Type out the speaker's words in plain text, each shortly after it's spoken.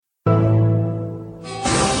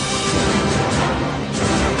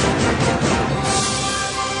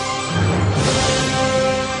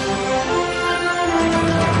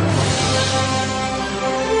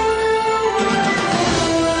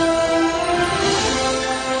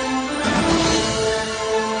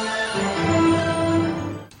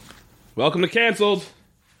Welcome to Canceled.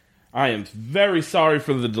 I am very sorry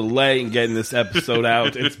for the delay in getting this episode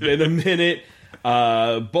out. It's been a minute.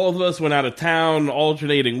 Both of us went out of town,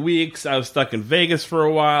 alternating weeks. I was stuck in Vegas for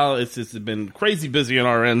a while. It's been crazy busy on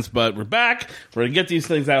our ends, but we're back. We're going to get these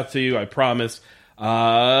things out to you, I promise.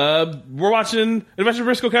 We're watching Adventure of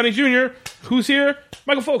Brisco County Jr. Who's here?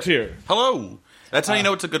 Michael Folk's here. Hello. That's how you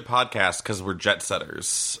know it's a good podcast, because we're jet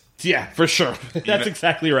setters. Yeah, for sure. That's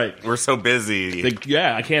exactly right. We're so busy.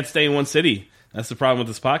 I can't stay in one city. That's the problem with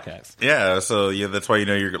this podcast. Yeah, so that's why you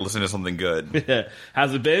know you're listening to something good.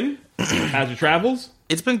 How's it been? How's your travels?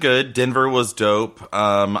 It's been good. Denver was dope.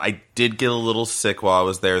 I did get a little sick while I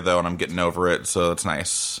was there, though, and I'm getting over it, so it's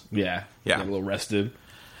nice. Yeah. Yeah. Got a little rested.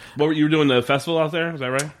 You were doing the festival out there? Is that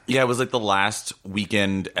right? Yeah, it was like the last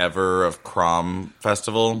weekend ever of Crom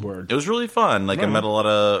Festival. Word. It was really fun. Like, I met a lot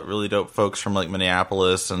of really dope folks from, like,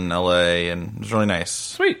 Minneapolis and LA, and it was really nice.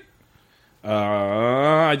 Sweet.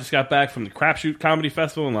 I just got back from the Crapshoot Comedy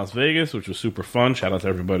Festival in Las Vegas, which was super fun. Shout out to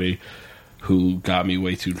everybody who got me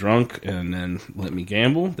way too drunk and then let me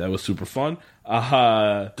gamble. That was super fun.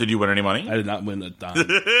 Did you win any money? I did not win a dime.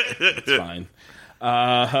 It's fine.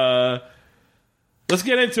 Let's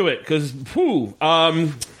get into it, because, Brisco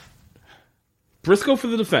for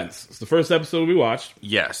the Defense. It's the first episode we watched.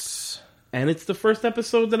 Yes. And it's the first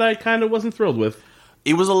episode that I kind of wasn't thrilled with.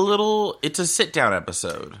 It's a sit-down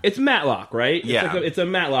episode. It's Matlock, right? Yeah. It's a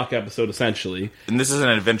Matlock episode, essentially. And this is an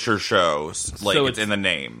adventure show, like, So it's in the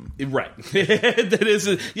name. Right. That is,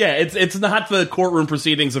 yeah, it's not the courtroom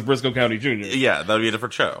proceedings of Brisco County Jr. Yeah, that would be a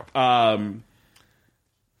different show.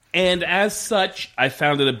 And as such, I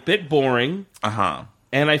found it a bit boring. Uh-huh.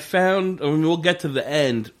 And we'll get to the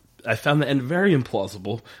end, I found the end very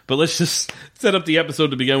implausible. But let's just set up the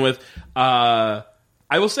episode to begin with. I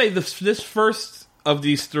will say this first of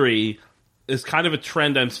these three is kind of a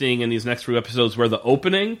trend I'm seeing in these next few episodes, where the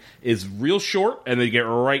opening is real short and they get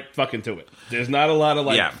right fucking to it. There's not a lot of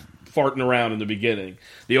farting around in the beginning.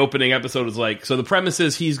 The opening episode is so the premise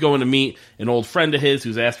is he's going to meet an old friend of his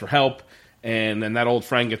who's asked for help, and then that old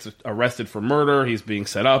friend gets arrested for murder. He's being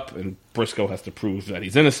set up, and Brisco has to prove that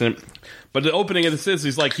he's innocent. But the opening of this is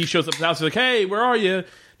he shows up at the house, he's like, "Hey, where are you?"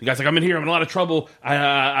 The guy's like, "I'm in here. I'm in a lot of trouble.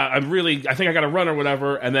 I think I got to run or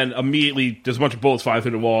whatever." And then immediately, there's a bunch of bullets flying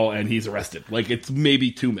through the wall, and he's arrested. It's maybe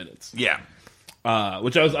 2 minutes. Yeah.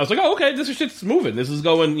 Which I was like, "Oh, okay, this shit's moving. This is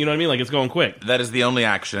going, you know what I mean? It's going quick." That is the only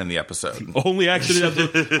action in the episode. Only action in the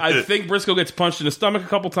episode. I think Brisco gets punched in the stomach a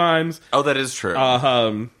couple times. Oh, that is true.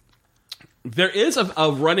 There is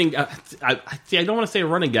a running... I don't want to say a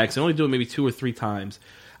running gag, because I only do it maybe 2 or 3 times.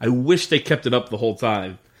 I wish they kept it up the whole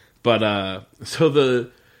time. But, So the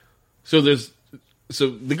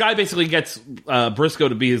guy basically gets Brisco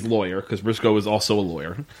to be his lawyer, because Brisco is also a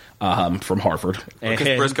lawyer from Harvard. Because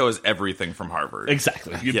Brisco is everything from Harvard.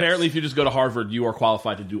 Exactly. Yes. Apparently, if you just go to Harvard, you are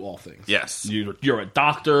qualified to do all things. Yes. You're a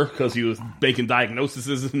doctor, because he was making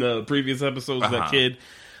diagnoses in the previous episode of that kid.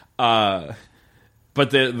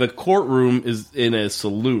 But the courtroom is in a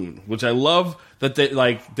saloon, which I love that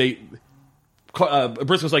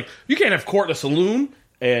Briscoe's like, "You can't have court in a saloon,"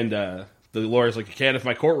 and the lawyer's like, "You can't if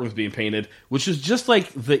my courtroom's being painted," which is just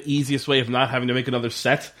the easiest way of not having to make another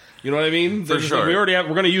set. You know what I mean? For sure. We're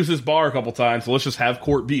going to use this bar a couple times, so let's just have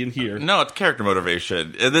court be in here. No, it's character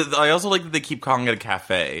motivation. I also like that they keep calling it a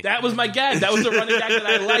cafe. That was my gag. That was the running gag that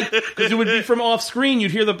I liked, because it would be from off screen.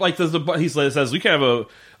 You'd hear he says, "We can have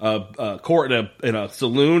a court in a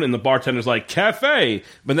saloon," and the bartender's like, "Cafe,"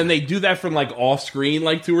 but then they do that from off screen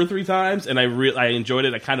 2 or 3 times, and I enjoyed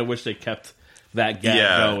it. I kind of wish they kept that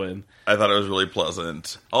gag going. I thought it was really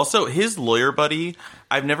pleasant. Also, his lawyer buddy,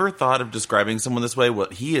 I've never thought of describing someone this way.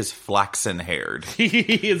 He is flaxen haired. He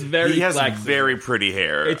is very. He has flaxen. Very pretty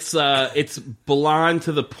hair. It's blonde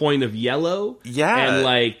to the point of yellow. Yeah,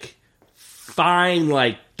 and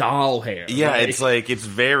fine doll hair. Yeah, it's like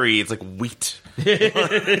wheat.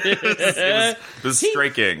 It was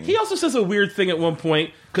striking. He also says a weird thing at one point,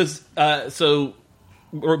 because Brisco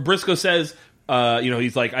says,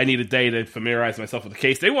 he's like, "I need a day to familiarize myself with the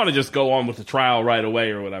case." They want to just go on with the trial right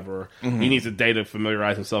away or whatever. Mm-hmm. He needs a day to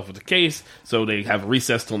familiarize himself with the case, so they have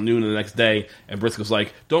recess till noon the next day. And Briscoe's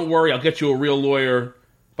like, "Don't worry, I'll get you a real lawyer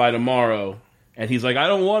by tomorrow." And he's like, "I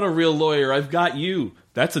don't want a real lawyer. I've got you."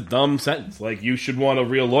 That's a dumb sentence. You should want a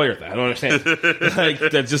real lawyer. I don't understand.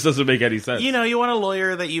 That just doesn't make any sense. You want a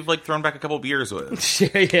lawyer that you've thrown back a couple beers with.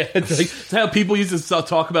 Yeah. It's how people used to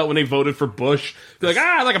talk about when they voted for Bush. They're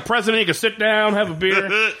like, a president, you can sit down, have a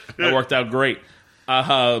beer. That worked out great.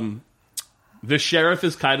 The sheriff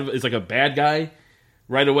is like a bad guy.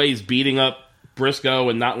 Right away, he's beating up Briscoe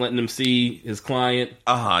and not letting him see his client.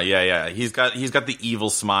 Yeah. He's got the evil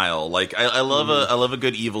smile. Like I love a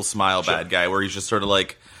good evil smile bad guy where he's just sort of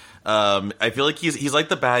like, I feel like he's like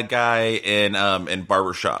the bad guy in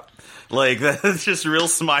Barbershop. Like that's just real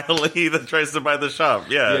smiley that tries to buy the shop.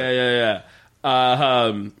 Yeah.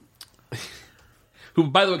 Who,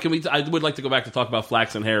 by the way, I would like to go back to talk about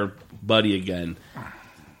Flaxen Hair Buddy again.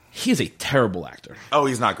 He is a terrible actor. Oh,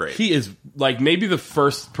 he's not great. He is like maybe the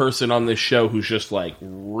first person on this show who's just like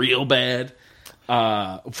real bad.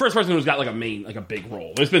 First person who's got like a big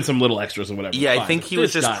role. There's been some little extras and whatever. Yeah, I think he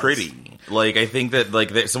was just pretty. Like I think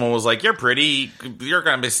that someone was like, "You're pretty. You're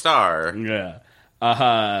gonna be a star."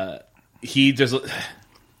 Yeah. He just.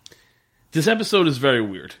 This episode is very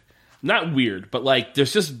weird. Not weird, but like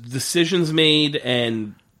there's just decisions made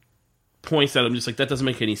and points that I'm just like that doesn't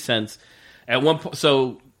make any sense. At one point,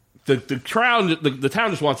 so. The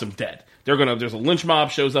town just wants him dead. There's a lynch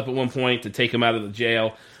mob shows up at one point to take him out of the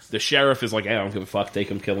jail. The sheriff is like, I don't give a fuck, take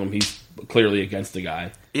him, kill him. He's clearly against the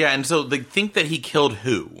guy. Yeah, and so they think that he killed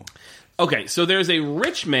who? Okay, so there's a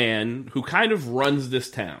rich man who kind of runs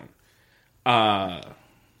this town. I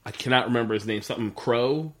cannot remember his name. Something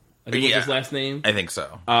Crow, I think was his last name. I think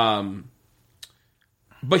so.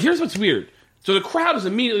 But here's what's weird. So the crowd is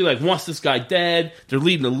immediately like, wants this guy dead. They're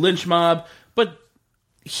leading a lynch mob. But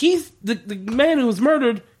he's the man who was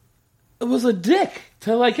murdered was a dick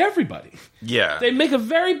to like everybody. Yeah, they make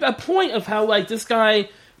a point of how like this guy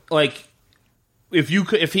like if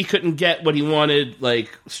he couldn't get what he wanted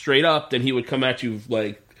like straight up, then he would come at you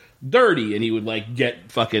like dirty and he would like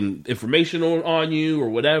get fucking information on you or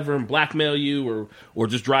whatever and blackmail you or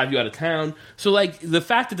just drive you out of town. So like the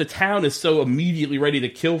fact that the town is so immediately ready to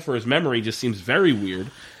kill for his memory just seems very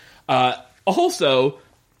weird. Also.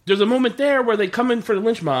 There's a moment there where they come in for the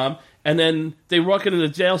lynch mob, and then they walk into the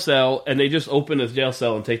jail cell, and they just open the jail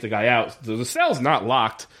cell and take the guy out. So the cell's not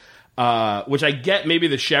locked, which I get maybe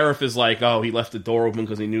the sheriff is like, oh, he left the door open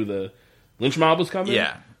because he knew the lynch mob was coming.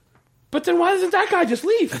 Yeah. But then why doesn't that guy just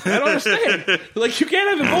leave? I don't understand. Like, you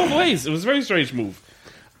can't have it both ways. It was a very strange move.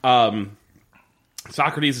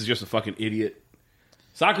 Socrates is just a fucking idiot.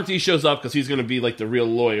 Socrates shows up because he's going to be like the real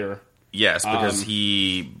lawyer. Yes, because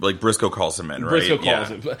Briscoe calls him in, right? Briscoe calls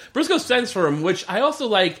him. Briscoe sends for him, which I also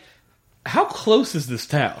like. How close is this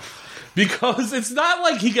town? Because it's not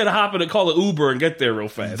like he can hop in and call an Uber and get there real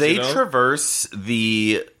fast. They traverse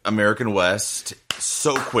the American West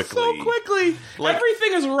so quickly. Like,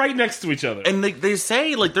 everything is right next to each other. And they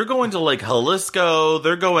say, like, they're going to, like, Jalisco.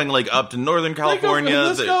 They're going, like, up to Northern California. They go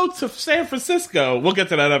from Jalisco to San Francisco. We'll get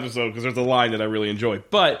to that episode because there's a line that I really enjoy.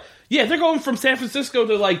 But, yeah, they're going from San Francisco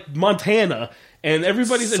to, like, Montana. And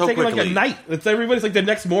everybody's taking, like, a night. Everybody's, like, the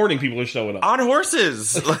next morning people are showing up. On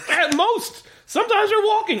horses. At most. Sometimes they're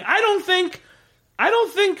walking. I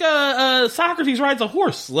don't think Socrates rides a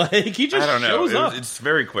horse. Like, he just shows up. It's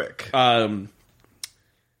very quick.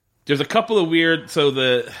 There's a couple of weird.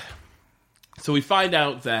 So we find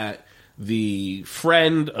out that the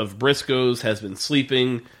friend of Briscoe's has been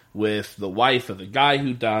sleeping with the wife of the guy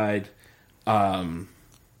who died, and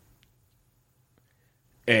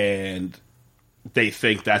they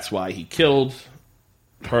think that's why he killed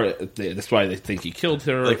her. That's why they think he killed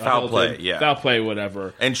her. Like foul play, yeah, foul play,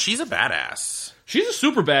 whatever. And she's a badass. She's a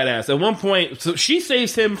super badass. At one point, so she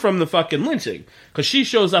saves him from the fucking lynching because she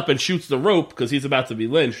shows up and shoots the rope because he's about to be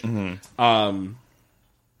lynched, and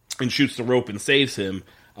shoots the rope and saves him.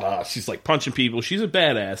 She's like punching people. She's a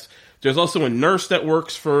badass. There's also a nurse that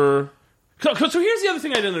works for. So here's the other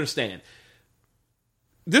thing I didn't understand.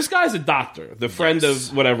 This guy's a doctor. The friend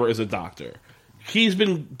of whatever is a doctor. He's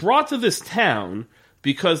been brought to this town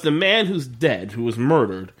because the man who's dead, who was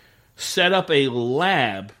murdered, set up a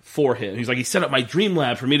lab for him. He's like, he set up my dream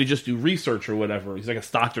lab for me to just do research or whatever. He's like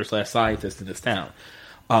a doctor/scientist in this town.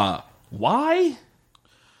 Why?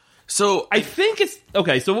 So I think it's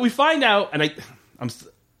okay. So what we find out, and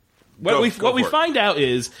what we find out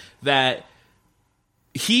is that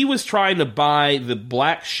he was trying to buy the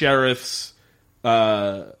black sheriff's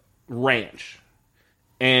ranch,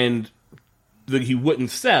 and he wouldn't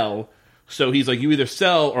sell. So he's like, you either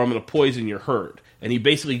sell or I'm going to poison your herd. And he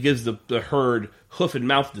basically gives the herd hoof and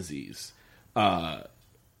mouth disease,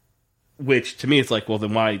 which to me it's like, well,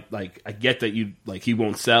 then why? Like, I get that you like he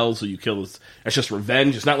won't sell, so you kill his. That's just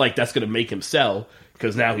revenge. It's not like that's going to make him sell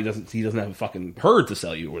because now he doesn't have a fucking herd to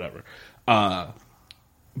sell you or whatever.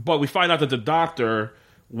 But we find out that the doctor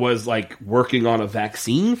was like working on a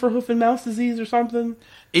vaccine for hoof and mouth disease or something.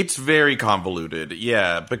 It's very convoluted,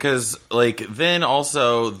 yeah, because, like, then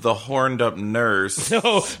also the horned-up nurse...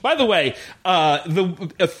 No, by the way,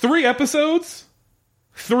 the 3 episodes,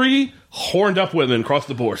 3 horned up women across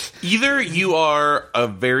the board. Either you are a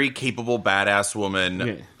very capable badass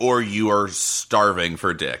woman, or you are starving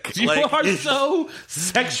for dick. You are so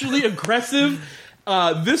sexually aggressive.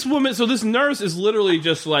 This woman, so this nurse is literally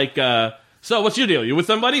just like, so what's your deal? You with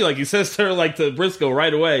somebody? Like, he says to her, like, to Briscoe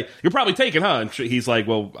right away, you're probably taken, huh? And he's like,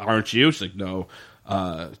 well, aren't you? She's like, no.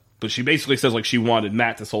 But she basically says, like, she wanted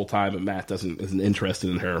Matt this whole time, but Matt isn't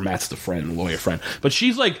interested in her. Matt's the friend, lawyer friend. But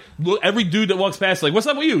she's like, look, every dude that walks past, like, what's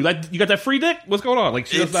up with you? Like, you got that free dick? What's going on? Like,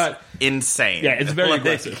 she does not. Insane. Yeah, it's very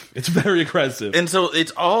aggressive. It's very aggressive. And so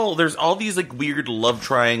there's all these, like, weird love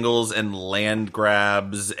triangles and land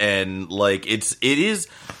grabs, and, like, it is,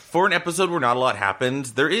 for an episode where not a lot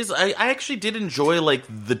happens, I actually did enjoy, like,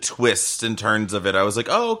 the twists and turns of it. I was like,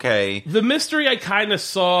 oh, okay. The mystery I kind of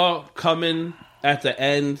saw coming at the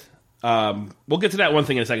end. We'll get to that one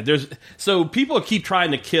thing in a second. So people keep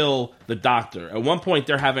trying to kill the doctor. At one point,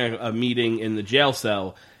 they're having a meeting in the jail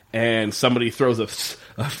cell, and somebody throws a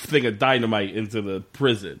thing of dynamite into the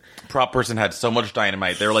prison. Prop person had so much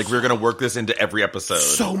dynamite. They were like, we're going to work this into every episode.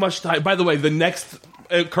 So much dynamite. By the way, the next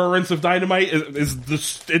occurrence of dynamite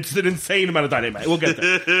it's an insane amount of dynamite. We'll get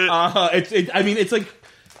there. It's like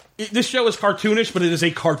this show is cartoonish, but it is a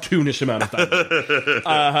cartoonish amount of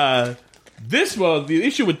dynamite. The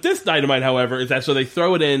issue with this dynamite, however, is that so they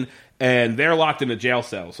throw it in and they're locked in a jail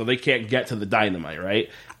cell, so they can't get to the dynamite, right?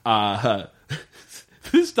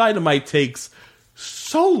 This dynamite takes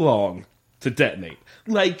so long to detonate.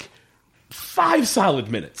 Like, 5 solid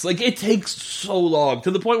minutes. Like, it takes so long,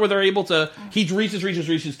 to the point where they're able to, he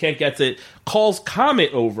reaches, can't get it, calls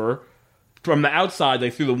Comet over from the outside,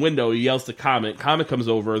 like through the window, he yells to Comet. Comet comes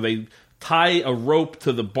over, they tie a rope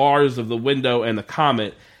to the bars of the window and the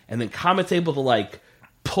Comet, and then Comet's able to, like,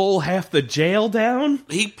 pull half the jail down.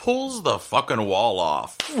 He pulls the fucking wall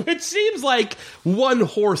off. Which seems like one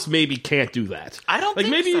horse maybe can't do that. I don't think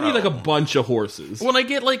maybe so. You need, like, a bunch of horses. When I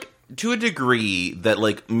get, like, to a degree that,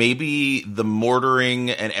 like, maybe the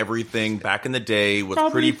mortaring and everything back in the day was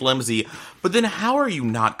pretty flimsy, but then how are you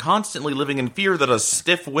not constantly living in fear that a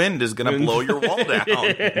stiff wind is going to blow your wall down?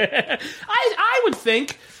 I would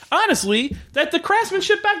think, honestly, that the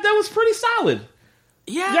craftsmanship back then was pretty solid.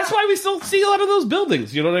 Yeah. That's why we still see a lot of those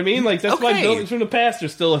buildings, you know what I mean? Like, that's why buildings from the past are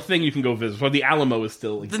still a thing you can go visit. Why the Alamo is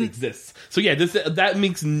still exists. So yeah, that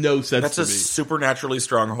makes no sense That's to me. That's a supernaturally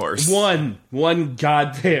strong horse. One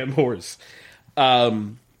goddamn horse.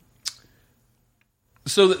 So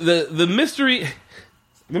the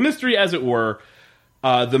mystery, as it were,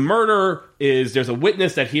 the murder is, there's a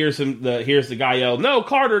witness that hears the guy yell, "No,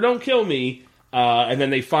 Carter, don't kill me," and then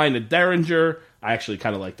they find a Derringer. I actually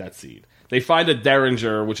kind of like that scene. They find a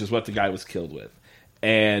Derringer, which is what the guy was killed with,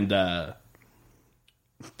 and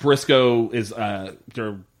Briscoe is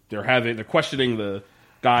they're questioning the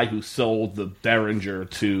guy who sold the Derringer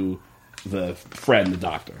to the friend, the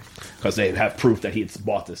doctor, because they have proof that he had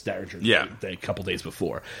bought this Derringer a couple days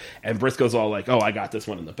before. And Briscoe's all like, "Oh, I got this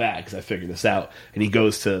one in the bag because I figured this out." And he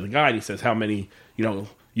goes to the guy and he says, "How many?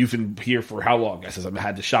 You've been here for how long?" I says, "I've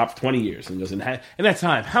had the shop for 20 years." And he goes, "In that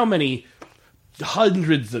time, how many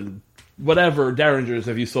hundreds and whatever Derringers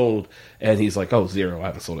have you sold?" And he's like, "Oh, 0. I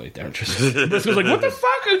haven't sold any Derringers." Briscoe's like, "What the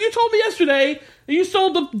fuck? You told me yesterday that you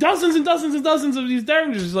sold the dozens and dozens and dozens of these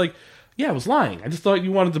Derringers." He's like, "Yeah, I was lying. I just thought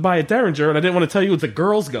you wanted to buy a Derringer, and I didn't want to tell you it's a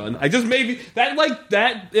girl's gun." I just made me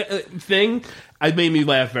that thing. It made me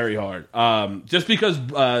laugh very hard. Just because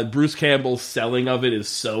Bruce Campbell's selling of it is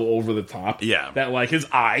so over the top. Yeah. That, like, his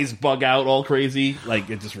eyes bug out all crazy. Like,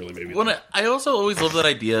 it just really made me laugh. I also always love that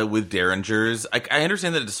idea with Derringers. I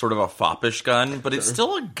understand that it's sort of a foppish gun, but it's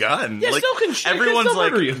still a gun. Yeah, like, still can shoot. everyone's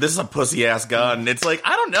like, you. "This is a pussy-ass gun." It's like,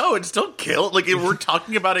 I don't know. It still kills. Like, we're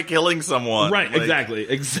talking about it killing someone. Right, like,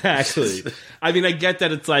 exactly. I mean, I get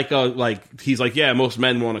that it's like, he's like, yeah, most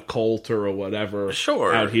men want a Colt or whatever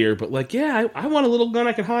out here, but, like, yeah, I want a little gun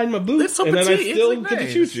I can hide in my boot, it's so and then I petite. still It's, like, get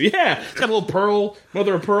nice. to shoot you. Yeah, it's got a little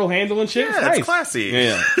mother of pearl handle and shit. Yeah, it's nice. it's classy.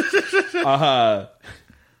 Yeah.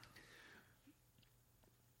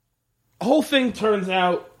 Whole thing turns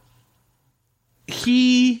out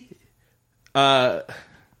all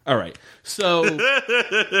right. So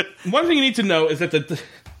one thing you need to know is that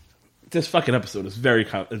this fucking episode is very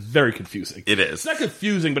confusing. It is. It's not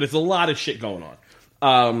confusing, but it's a lot of shit going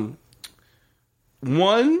on.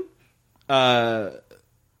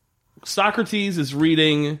 Socrates is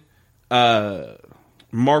reading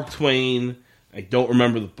Mark Twain. I don't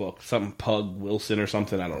remember the book. Something Pug Wilson or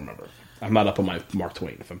something. I don't remember. I'm not up on my Mark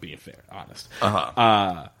Twain, if I'm being honest.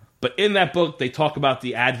 But in that book, they talk about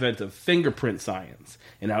the advent of fingerprint science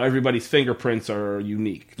and how everybody's fingerprints are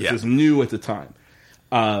unique. This is new at the time.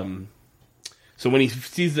 So when he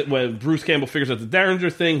sees that, when Bruce Campbell figures out the Derringer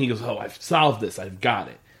thing, he goes, "Oh, I've solved this. I've got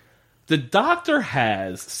it." The Doctor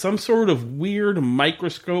has some sort of weird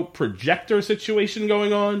microscope projector situation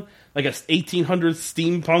going on, like a 1800s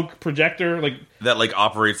steampunk projector, like that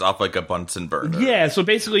operates off like a Bunsen burner. Yeah, so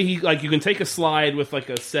basically, you can take a slide with like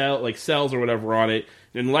a cell, like cells or whatever on it,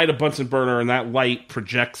 and light a Bunsen burner, and that light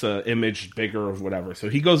projects a image bigger or whatever. So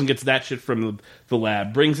he goes and gets that shit from the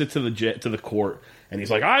lab, brings it to the court, and he's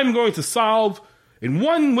like, "I'm going to solve. In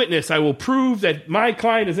one witness, I will prove that my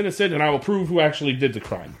client is innocent, and I will prove who actually did the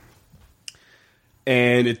crime."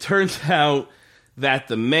 And it turns out that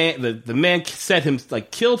the man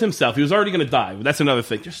killed himself. He was already going to die. But that's another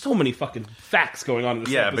thing. There's so many fucking facts going on in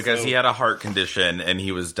this episode. Because he had a heart condition and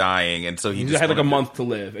he was dying, and so he just had like a month to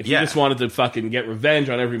live, and he just wanted to fucking get revenge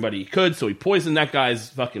on everybody he could. So he poisoned that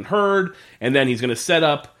guy's fucking herd, and then he's going to set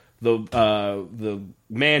up the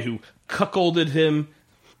man who cuckolded him.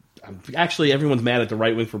 Actually, everyone's mad at the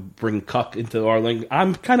right wing for bringing cuck into our language.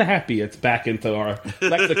 I'm kind of happy it's back into our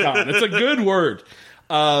lexicon. It's a good word.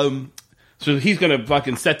 So he's going to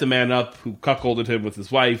fucking set the man up who cuckolded him with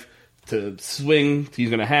his wife to swing.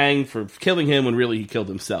 He's going to hang for killing him when really he killed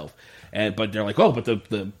himself. But they're like, "Oh, but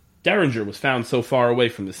the Derringer was found so far away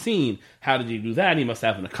from the scene. How did he do that? He must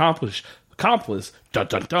have an accomplice. Dun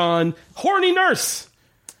dun dun. Horny nurse."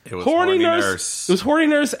 It was horny nurse. It was horny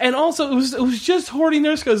nurse, and also it was just horny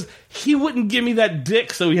nurse because he wouldn't give me that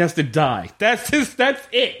dick, so he has to die. That's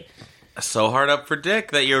it. So hard up for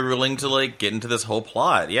Dick that you're willing to get into this whole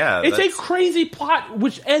plot. Yeah, it's a crazy plot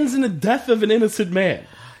which ends in the death of an innocent man.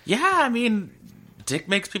 Yeah, I mean, Dick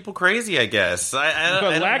makes people crazy, I guess.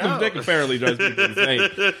 I lack of Dick apparently drives people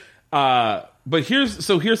insane. But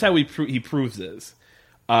here's how he proves this.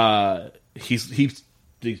 So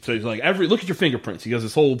he's like, look at your fingerprints. He does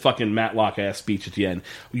this whole fucking Matlock ass speech at the end.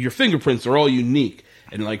 Your fingerprints are all unique.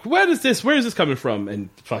 And like, where is this coming from? And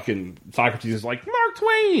fucking Socrates is like, Mark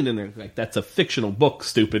Twain. And they're like, that's a fictional book,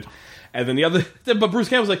 stupid. And then but Bruce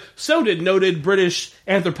Campbell's like, so did noted British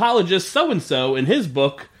anthropologist so-and-so in his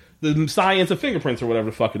book, The Science of Fingerprints, or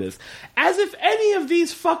whatever the fuck it is. As if any of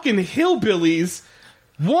these fucking hillbillies,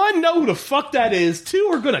 one, know who the fuck that is, two,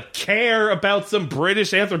 are gonna care about some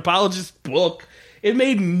British anthropologist book. It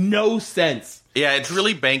made no sense. Yeah, it's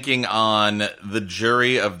really banking on the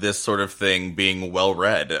jury of this sort of thing being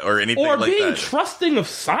well-read or anything like that. Or being trusting of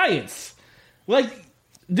science. Like,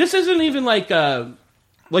 this isn't even the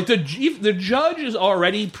judge is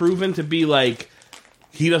already proven to be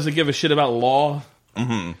he doesn't give a shit about law.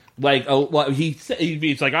 Mm-hmm.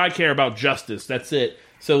 He's like, I care about justice. That's it.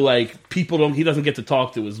 So, he doesn't get to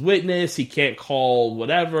talk to his witness. He can't call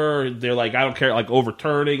whatever. They're like, I don't care,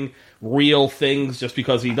 overturning real things just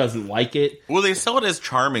because he doesn't like it. Well, they sell it as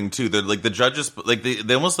charming, too. They're the judges,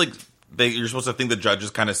 they almost you're supposed to think the judge is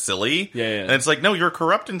kind of silly. Yeah. And it's like, no, you're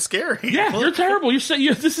corrupt and scary. Yeah, you're terrible.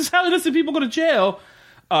 This is how innocent people go to jail.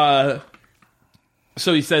 So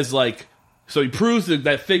he says, so he proves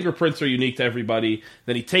that fingerprints are unique to everybody.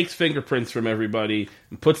 Then he takes fingerprints from everybody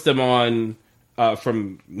and puts them on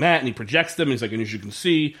from Matt, and he projects them. And he's like, and as you can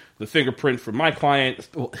see, the fingerprint from my client.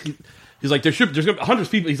 Well, he's like, there's hundreds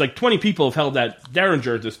of people. He's like, 20 people have held that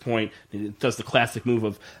Derringer at this point. And he does the classic move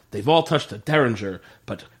of, they've all touched the Derringer,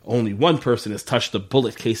 but only one person has touched the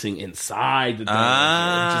bullet casing inside the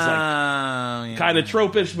Derringer. Which is kind of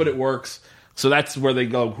tropish, but it works. So that's where they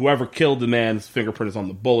go. Whoever killed the man's fingerprint is on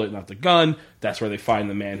the bullet, not the gun. That's where they find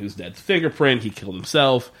the man who's dead's fingerprint. He killed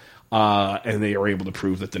himself. And they are able to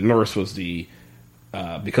prove that the nurse was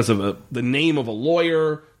because of the name of a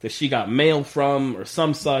lawyer that she got mail from or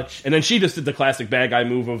some such. And then she just did the classic bad guy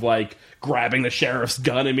move of grabbing the sheriff's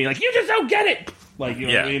gun and being like, you just don't get it. You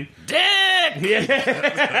know what I mean? Dick!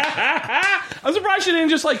 Yeah. I'm surprised she didn't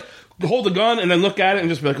just hold the gun and then look at it and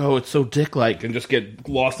just be like, oh, it's so dick-like, and just get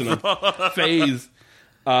lost in a phase.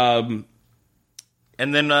 And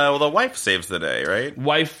then the wife saves the day, right?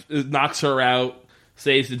 Wife knocks her out,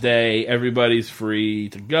 saves the day, everybody's free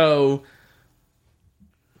to go.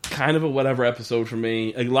 Kind of a whatever episode for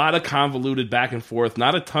me. A lot of convoluted back and forth.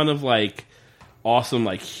 Not a ton of awesome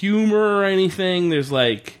humor or anything. There's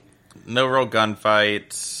no real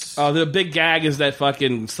gunfights. Oh, the big gag is that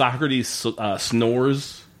fucking Socrates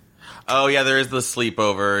snores. Oh yeah, there is the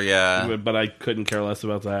sleepover. Yeah, but I couldn't care less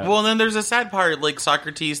about that. Well, and then there's a sad part.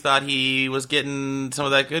 Socrates thought he was getting some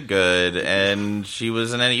of that good, and she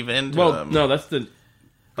wasn't even into him. No, that's the.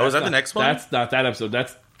 Oh, is that the next one? That's not that episode.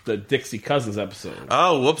 That's the Dixie Cousins episode.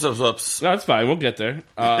 Oh, whoops. No, that's fine. We'll get there.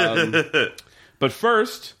 But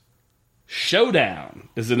first, Showdown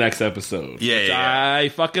is the next episode. Which I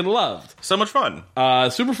fucking loved. So much fun.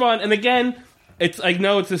 Super fun. And again,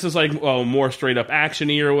 this is more straight up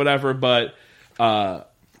action-y or whatever, but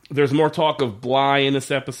There's more talk of Bly in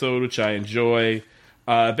this episode, which I enjoy.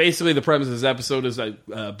 Basically, the premise of this episode is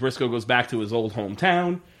that Briscoe goes back to his old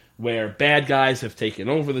hometown, where bad guys have taken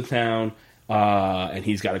over the town, and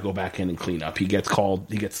he's got to go back in and clean up. He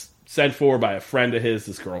gets sent for by a friend of his,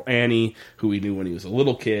 this girl Annie, who he knew when he was a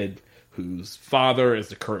little kid, whose father is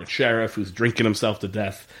the current sheriff, who's drinking himself to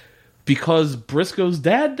death because Briscoe's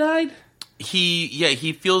dad died.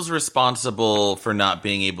 He feels responsible for not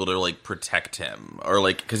being able to like protect him, or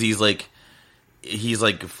like because he's like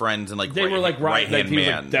friends and like they were like right hand he was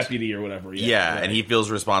man, like deputy or whatever. Yeah, right. And he feels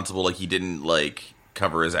responsible like he didn't like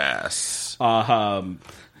cover his ass.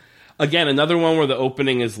 Again, another one where the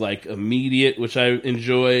opening is like immediate, which I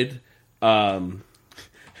enjoyed.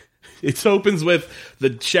 It opens with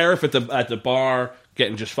the sheriff at the bar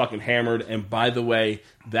getting just fucking hammered, and by the way,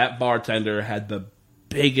 that bartender had the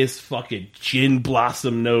biggest fucking gin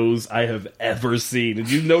blossom nose I have ever seen. Did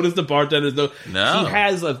you notice the bartender's nose? No. He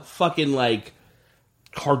has a fucking like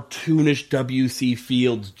cartoonish W.C.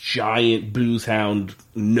 Fields giant booze hound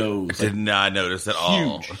nose. Did not notice at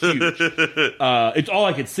all. Huge. It's all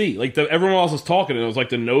I could see. Like everyone else was talking, and it was like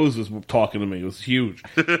the nose was talking to me. It was huge.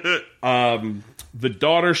 The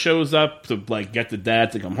daughter shows up to like get the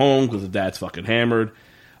dad to come home because the dad's fucking hammered.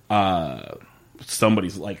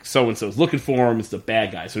 Somebody's like so and so's looking for him. It's the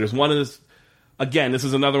bad guy. So there's one of this. Again, this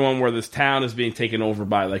is another one where this town is being taken over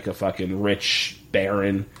by like a fucking rich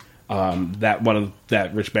baron. That one of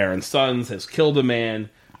that rich baron's sons has killed a man.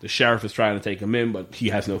 The sheriff is trying to take him in, but he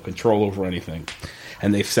has no control over anything.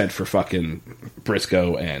 And they've sent for fucking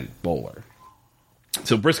Briscoe and Bowler.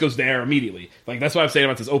 So Briscoe's there immediately. Like that's what I'm saying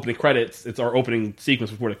about this opening credits. It's our opening sequence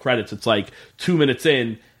before the credits. It's like 2 minutes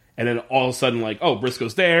in, and then all of a sudden, like, oh,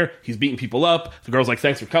 Briscoe's there. He's beating people up. The girl's like,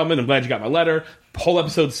 thanks for coming. I'm glad you got my letter. Whole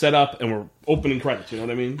episode's set up, and we're opening credits. You know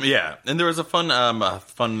what I mean? Yeah, and there was a fun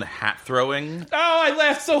hat throwing. Oh, I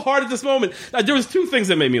laughed so hard at this moment. There was two things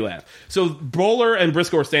that made me laugh. So Bowler and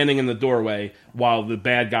Briscoe are standing in the doorway while the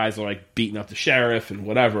bad guys are like beating up the sheriff and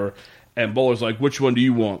whatever. And Bowler's like, which one do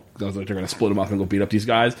you want? I was like, they're going to split them up and go beat up these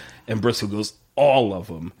guys. And Briscoe goes, all of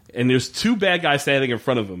them. And there's two bad guys standing in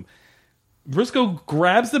front of him. Briscoe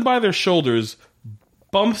grabs them by their shoulders,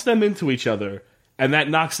 bumps them into each other, and that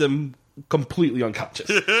knocks them completely unconscious.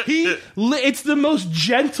 It's the most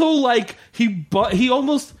gentle, like, he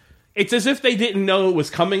almost, it's as if they didn't know it was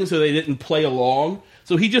coming, so they didn't play along.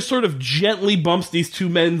 So he just sort of gently bumps these two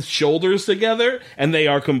men's shoulders together, and they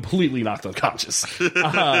are completely knocked unconscious.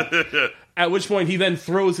 At which point he then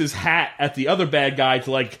throws his hat at the other bad guy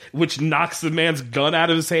which knocks the man's gun out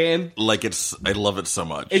of his hand. I love it so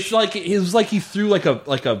much. It was like he threw like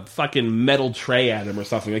a fucking metal tray at him or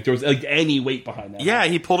something. Like there was like any weight behind that. Yeah,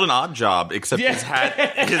 he pulled an odd job, except his hat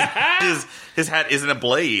his hat isn't a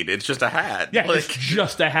blade, it's just a hat. Yeah, it's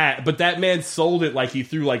just a hat. But that man sold it like he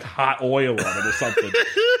threw like hot oil on it or something.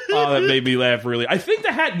 Oh, that made me laugh really. I think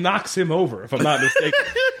the hat knocks him over, if I'm not mistaken.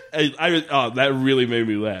 That really made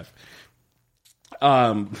me laugh.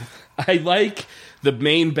 I like the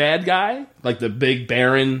main bad guy, like the big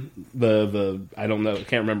baron, the I don't know, I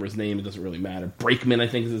can't remember his name, it doesn't really matter. Brakeman, I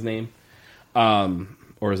think is his name.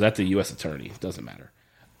 Or is that the U.S. attorney? It doesn't matter.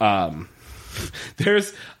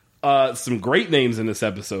 There's some great names in this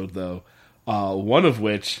episode, though. One of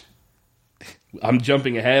which, I'm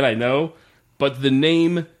jumping ahead, I know, but the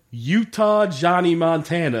name Utah Johnny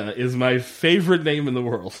Montana is my favorite name in the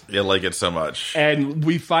world. I like it so much. And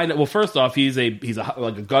we find out, well, first off, he's a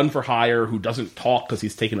gun for hire who doesn't talk because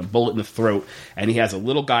he's taking a bullet in the throat, and he has a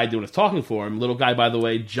little guy doing his talking for him. Little guy, by the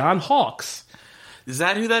way, John Hawkes. Is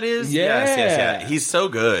that who that is? Yeah. Yes. He's so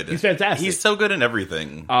good. He's fantastic. He's so good in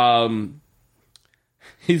everything.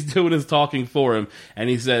 He's doing his talking for him, and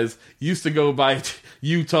he says, used to go by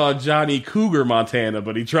Utah Johnny Cougar Montana,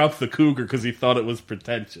 but he dropped the Cougar because he thought it was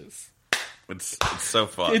pretentious. It's so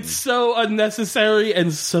fun. It's so unnecessary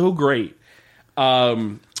and so great.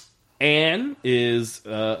 Anne is,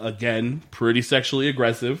 again, pretty sexually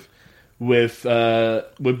aggressive with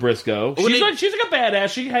Briscoe. She's like a badass.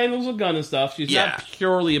 She handles a gun and stuff. She's not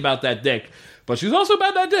purely about that dick. But she's also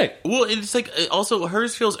about that dick. Well, it's like, also,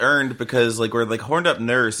 hers feels earned because, like, we're like Horned Up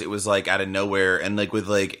Nurse, it was, like, out of nowhere. And, like, with,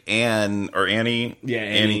 like, Anne, or Annie. Yeah,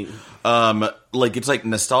 Annie. Like, it's, like,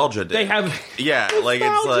 nostalgia dick. They have... Yeah, like,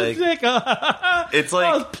 it's, like... Dick. It's,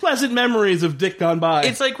 like... pleasant memories of dick gone by.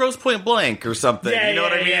 It's, like, Grosse Pointe Blank or something. Yeah, you know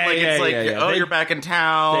what I mean? Oh, you're back in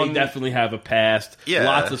town. They definitely have a past. Yeah.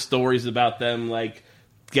 Lots of stories about them, like...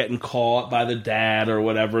 getting caught by the dad or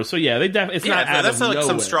whatever. So yeah, it's not out of nowhere. That's like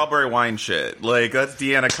some Strawberry Wine shit. Like, that's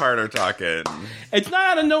Deanna Carter talking. It's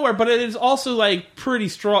not out of nowhere, but it is also like pretty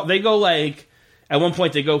strong. They go like, at one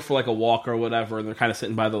point they go for like a walk or whatever, and they're kind of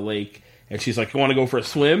sitting by the lake, And she's like, you want to go for a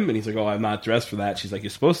swim? And he's like, oh, I'm not dressed for that. She's like, you're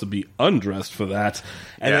supposed to be undressed for that.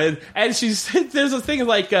 And then there's a thing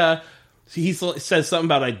like, he says something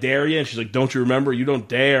about I dare you. And she's like, don't you remember? You don't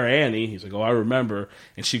dare Annie. He's like, oh, I remember.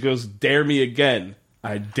 And she goes, dare me again.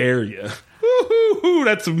 I dare you.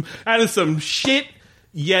 That is some shit,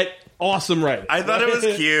 yet awesome writing. I thought it was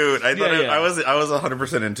cute. I was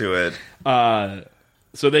 100% into it.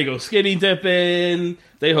 So they go skinny dipping.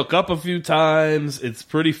 They hook up a few times. It's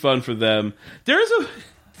pretty fun for them. They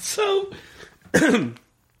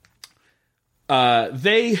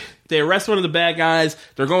arrest one of the bad guys.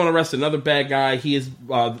 They're going to arrest another bad guy.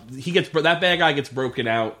 That bad guy gets broken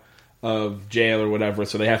out of jail or whatever,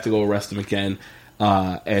 so they have to go arrest him again.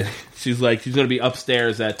 And she's like, he's going to be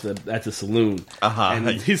upstairs at the saloon. And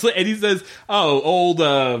he says, oh, old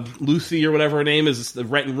Lucy or whatever her name is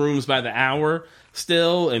renting rooms by the hour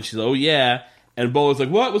still. And she's like, oh yeah. And Bowler's like,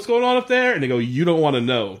 what's going on up there? And they go, you don't want to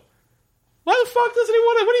know. Why the fuck doesn't he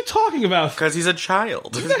want to? What are you talking about? Because he's a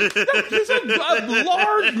child. He's a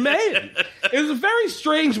large man. It was a very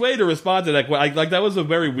strange way to respond to that. Like that was a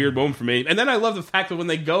very weird moment for me. And then I love the fact that when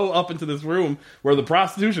they go up into this room where the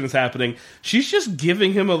prostitution is happening, she's just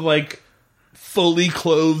giving him a fully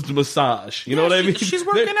clothed massage. You know what I mean? She's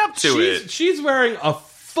working up to it. She's wearing a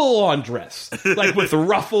full-on dress, with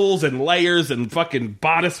ruffles and layers and fucking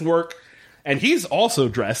bodice work. And he's also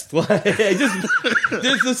dressed. There's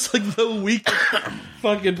this the weakest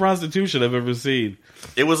fucking prostitution I've ever seen.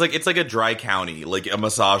 It's like a dry county. Like a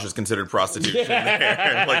massage is considered prostitution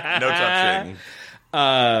there. No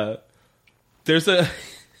touching. There's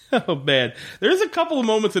a couple of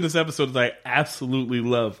moments in this episode that I absolutely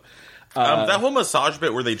love. That whole massage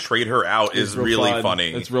bit where they trade her out is really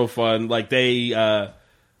funny. It's real fun.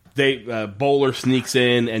 Bowler sneaks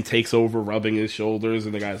in and takes over, rubbing his shoulders,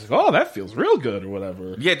 and the guy's like, "Oh, that feels real good," or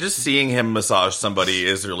whatever. Yeah, just seeing him massage somebody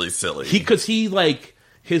is really silly.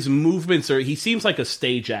 His movements he seems like a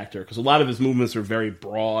stage actor because a lot of his movements are very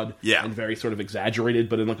broad and very sort of exaggerated,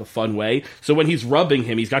 but in a fun way. So when he's rubbing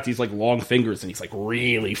him, he's got these long fingers and he's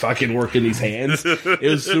really fucking working these hands. It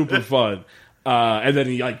was super fun. And then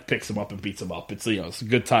he picks him up and beats him up. It's it's a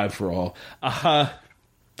good time for all.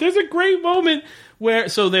 There's a great moment where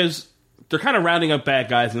they're kind of rounding up bad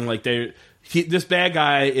guys and this bad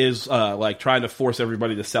guy is trying to force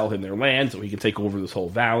everybody to sell him their land so he can take over this whole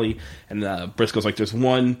valley. And Briscoe's like, there's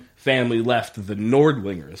one family left, the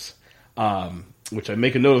Nordlingers, which I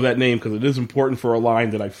make a note of that name because it is important for a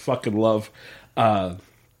line that I fucking love. So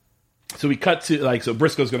we cut to so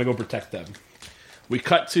Briscoe's going to go protect them. We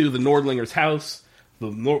cut to the Nordlingers' house. The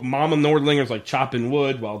mama Nordlinger's chopping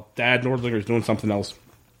wood while Dad Nordlinger's doing something else.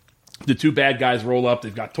 The two bad guys roll up.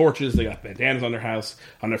 They've got torches. They got bandanas on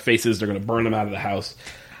their faces. They're going to burn them out of the house.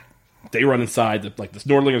 They run inside. The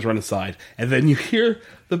Nordlingers run inside. And then you hear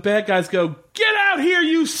the bad guys go, "Get out here,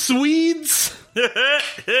 you Swedes!"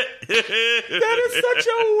 That is such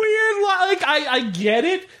a weird line. I get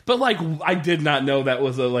it, but I did not know that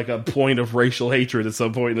was a point of racial hatred at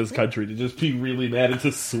some point in this country to just be really mad at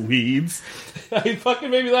the Swedes. It fucking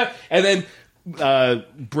made me laugh. And then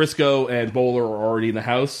Briscoe and Bowler are already in the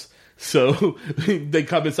house. So they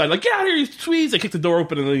come inside, get out of here, you Swedes! They kick the door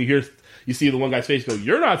open, and then you see the one guy's face go,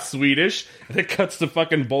 "You're not Swedish." And it cuts to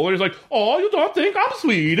fucking Bowler. He's like, "Oh, you don't think I'm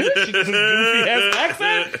Swedish?" This goofy ass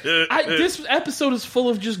accent. This episode is full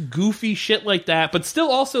of just goofy shit like that, but still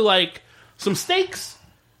also some stakes.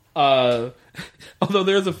 Although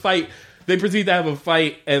there's a fight, they proceed to have a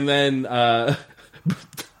fight, and then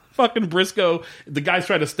fucking Briscoe, the guy's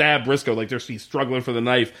trying to stab Briscoe, he's struggling for the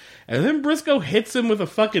knife, and then Briscoe hits him with a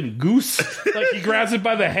fucking goose. He grabs it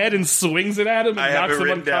by the head and swings it at him and knocks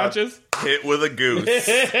him unconscious. Hit with a goose.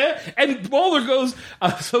 And Bowler goes,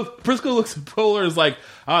 so Briscoe looks at Bowler and is like,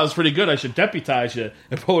 "Oh, that's pretty good, I should deputize you."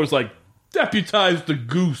 And Bowler's like, "Deputize the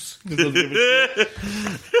goose."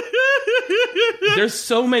 There's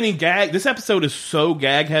so many this episode is so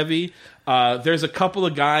gag heavy. There's a couple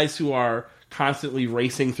of guys who are constantly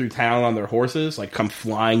racing through town on their horses, come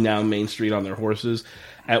flying down Main Street on their horses.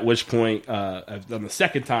 At which point, on the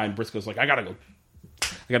second time, Briscoe's like, I gotta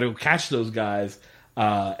go catch those guys.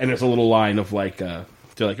 And there's a little line of they're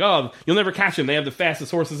like, "Oh, you'll never catch them. They have the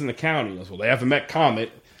fastest horses in the county." He goes, "Well, they haven't met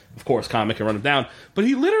Comet." Of course, Comet can run them down, but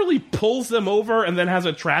he literally pulls them over and then has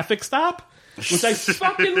a traffic stop, which I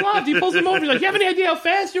fucking loved. He pulls them over. He's like, "You have any idea how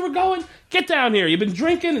fast you were going? Get down here. You've been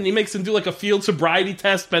drinking." And he makes them do a field sobriety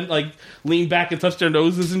test, lean back and touch their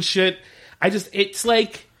noses and shit. It's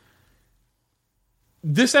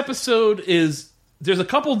this episode is, there's a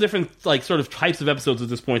couple different sort of types of episodes at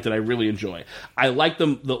this point that I really enjoy. I like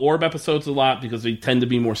the Orb episodes a lot because they tend to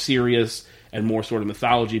be more serious and more sort of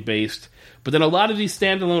mythology based. But then a lot of these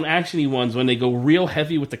standalone actiony ones, when they go real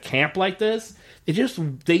heavy with the camp like this,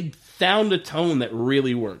 they found a tone that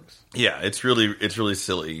really works. Yeah, it's really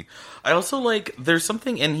silly. I also like, there's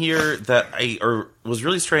something in here that was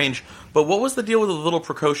really strange, but what was the deal with the little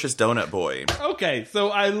precocious donut boy? Okay, so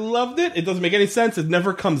I loved it. It doesn't make any sense. It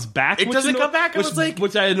never comes back. It doesn't come back.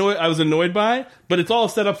 Which I was annoyed by, but it's all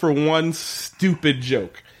set up for one stupid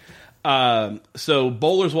joke. So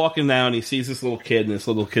Bowler's walking down, he sees this little kid, and this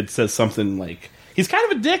little kid says something like, he's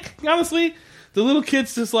kind of a dick, honestly. The little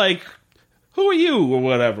kid's just like, who are you, or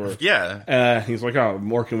whatever. Yeah. He's like, oh, I'm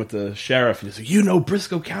working with the sheriff. And he's like, you know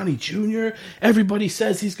Briscoe County Jr.? Everybody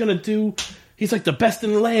says he's like the best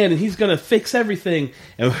in the land, and he's going to fix everything.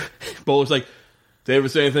 And Bowler's like, they ever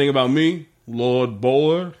say anything about me, Lord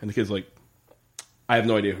Bowler? And the kid's like, I have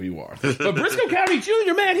no idea who you are. But Briscoe County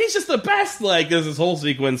Jr., man, he's just the best. Like, there's this whole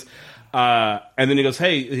sequence. And then he goes,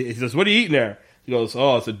 hey, he says, what are you eating there? He goes,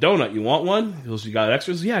 oh, it's a donut. You want one? He goes, you got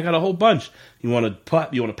extras? Yeah, I got a whole bunch. You want a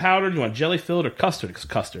powdered? You want jelly filled or custard? It's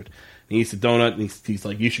custard. And he eats the donut, and he's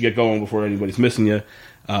like, you should get going before anybody's missing you.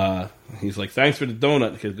 He's like, thanks for the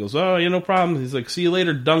donut. The kid goes, oh, yeah, no problem. He's like, see you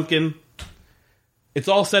later, Duncan. It's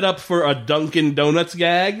all set up for a Dunkin' Donuts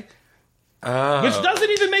gag, which doesn't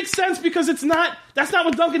even make sense because that's not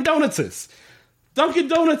what Dunkin' Donuts is. Dunkin'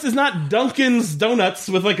 Donuts is not Dunkin's Donuts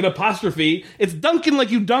with like an apostrophe. It's Dunkin'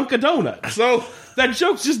 like you dunk a donut. So that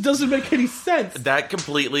joke just doesn't make any sense. That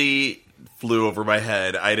completely flew over my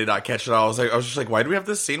head. I did not catch it all. I was just like, why do we have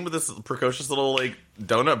this scene with this precocious little like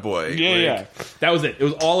donut boy? Yeah. That was it. It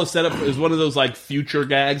was all a setup. It was one of those like future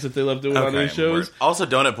gags that they love doing on these shows. Also,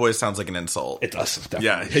 donut boy sounds like an insult. It does. Definitely.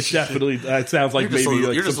 Yeah. It definitely sounds like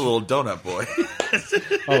you're just a little donut boy.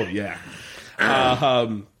 Oh, yeah.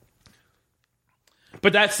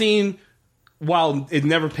 But that scene, while it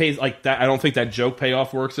never pays like that, I don't think that joke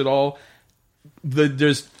payoff works at all. There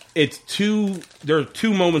are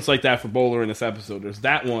two moments like that for Bowler in this episode. There's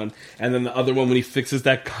that one, and then the other one when he fixes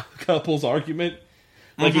that couple's argument.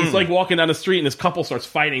 Like he's like walking down the street, and this couple starts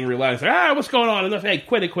fighting real loud. He's like, what's going on? And hey,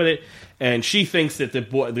 quit it. And she thinks that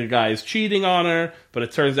the guy is cheating on her, but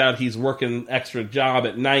it turns out he's working extra job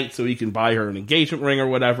at night so he can buy her an engagement ring or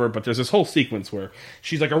whatever. But there's this whole sequence where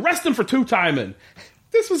she's like, arrest him for two-timing.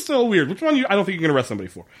 This was so weird. Which one I don't think you can arrest somebody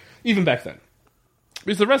for, even back then.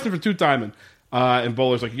 He's arrested for two-timing. And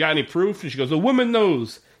Bowler's like, you got any proof? And she goes, the woman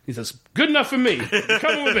knows. He says, good enough for me.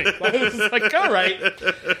 Come with me. It's like, all right.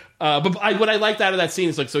 But what I liked out of that scene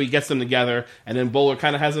is like, so he gets them together, and then Bowler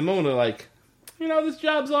kind of has a moment of like, this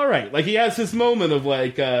job's all right. Like he has this moment of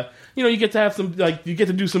like, you get to have some, like, you get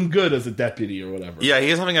to do some good as a deputy or whatever. Yeah, he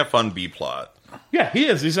is having a fun B plot. Yeah, he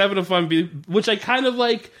is. He's having a fun B, which I kind of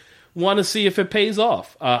like want to see if it pays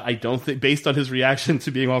off. I don't think, based on his reaction to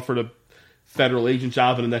being offered a federal agent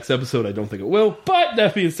job in the next episode, I don't think it will. But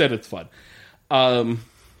that being said, it's fun.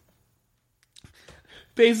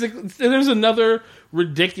 Basically, there's another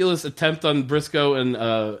ridiculous attempt on Briscoe and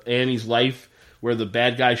Annie's life where the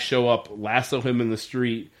bad guys show up, lasso him in the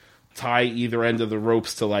street, tie either end of the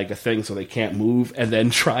ropes to like a thing so they can't move, and then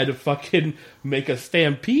try to fucking make a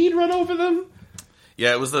stampede run over them.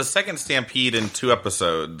 Yeah, it was the second stampede in 2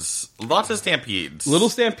 episodes. Lots of stampedes. Little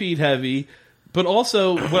stampede heavy. But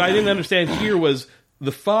also, what I didn't understand here was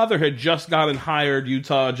the father had just gone and hired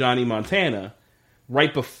Utah Johnny Montana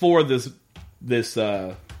right before this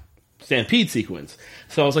stampede sequence.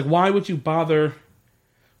 So I was like, why would you bother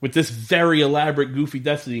with this very elaborate, goofy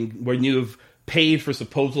destiny when you've paid for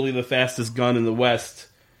supposedly the fastest gun in the West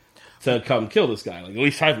to come kill this guy? Like, at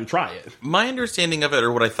least have him try it. My understanding of it,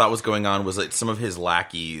 or what I thought was going on, was that some of his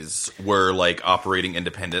lackeys were like operating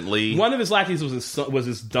independently. One of his lackeys was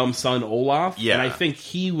his dumb son Olaf. Yeah, and I think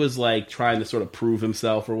he was like trying to sort of prove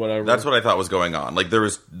himself or whatever. That's what I thought was going on. Like there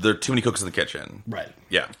are too many cooks in the kitchen. Right.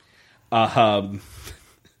 Yeah.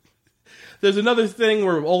 There's another thing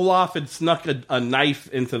where Olaf had snuck a knife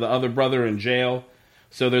into the other brother in jail.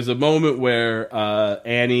 So there's a moment where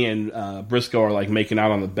Annie and Briscoe are like making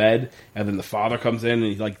out on the bed, and then the father comes in and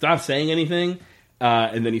he's like not saying anything,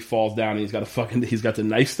 and then he falls down and he's got the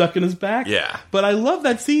knife stuck in his back. Yeah. But I love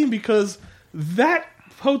that scene because that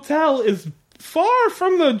hotel is far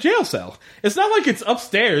from the jail cell. It's not like it's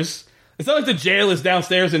upstairs. It's not like the jail is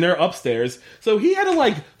downstairs and they're upstairs. So he had to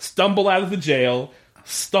like stumble out of the jail,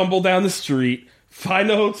 stumble down the street,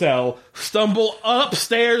 find a hotel, stumble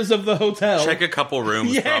upstairs of the hotel. Check a couple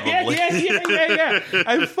rooms, probably. Yeah.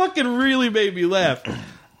 I fucking really made me laugh.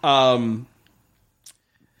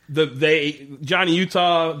 Johnny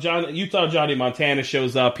Montana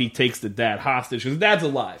shows up. He takes the dad hostage because dad's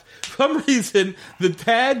alive. For some reason, the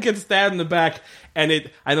dad gets stabbed in the back, and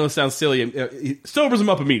I know it sounds silly, it sobers him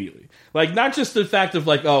up immediately. Like, not just the fact of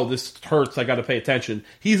like, oh, this hurts, I got to pay attention.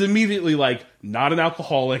 He's immediately like, not an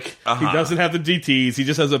alcoholic. He doesn't have the DTs. He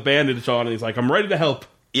just has a bandage on, and he's like, I'm ready to help.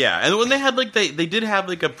 Yeah, and when they had like they did have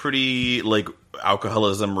like a pretty like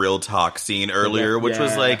alcoholism real talk scene earlier, which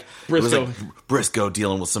was like Briscoe. It was like Briscoe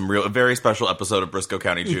dealing with some a very special episode of Briscoe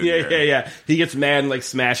County Jr. Yeah. He gets mad and like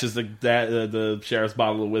smashes the sheriff's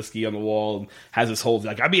bottle of whiskey on the wall and has this whole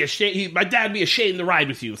like, I'd be ashamed. My dad'd be ashamed to ride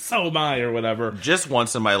with you. So am I, or whatever. Just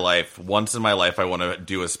once in my life, I want to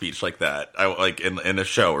do a speech like that. I like in a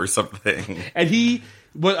show or something. And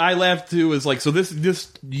what I laughed too is like, so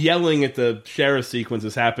this yelling at the sheriff sequence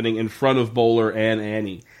is happening in front of Bowler and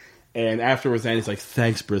Annie. And afterwards, Annie's like,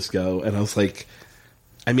 thanks, Briscoe. And I was like,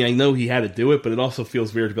 I mean, I know he had to do it, but it also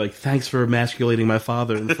feels weird to be like, thanks for emasculating my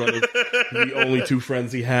father in front of the only two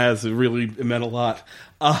friends he has. It meant a lot.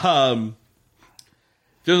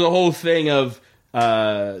 There's a whole thing of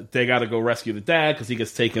they got to go rescue the dad because he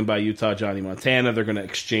gets taken by Utah Johnny Montana. They're going to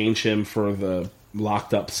exchange him for the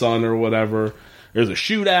locked up son or whatever. There's a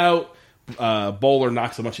shootout. Bowler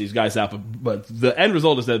knocks a bunch of these guys out, but the end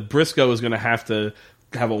result is that Briscoe is going to have a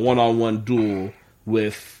one-on-one duel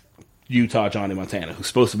with Utah Johnny Montana, who's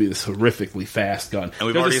supposed to be this horrifically fast gun. And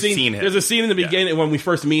we've already seen him. There's a scene in the beginning when we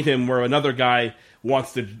first meet him where another guy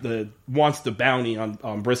wants the bounty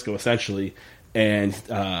on Briscoe, essentially, and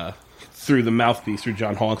through the mouthpiece, through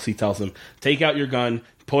John Hawkes, he tells him, take out your gun,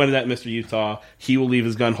 point it at Mr. Utah. He will leave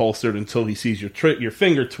his gun holstered until he sees your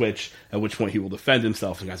finger twitch, at which point he will defend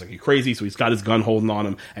himself. And the guy's like, you're crazy, so he's got his gun holding on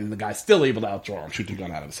him, and the guy's still able to outdraw him, shoot the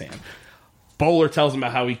gun out of his hand. Bowler tells him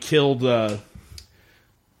about how he killed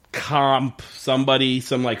some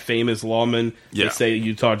like famous lawman. Yeah. They say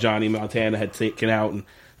Utah Johnny Montana had taken out, and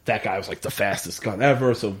that guy was like the fastest gun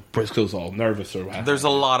ever, so Briscoe's all nervous. There's a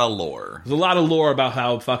lot of lore. There's a lot of lore about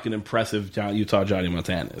how fucking impressive Utah Johnny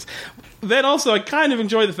Montana is. Then also, I kind of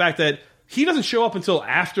enjoy the fact that he doesn't show up until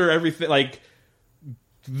after everything. Like,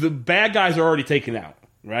 the bad guys are already taken out,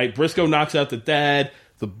 right? Briscoe knocks out the dad.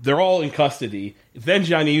 They're all in custody. Then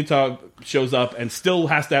Johnny Utah shows up and still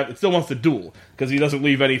wants to duel because he doesn't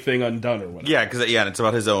leave anything undone or whatever. Yeah, and it's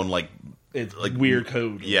about his own it's like weird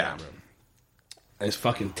code. Yeah, and it's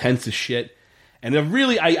fucking tense as shit. And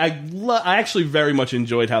I actually very much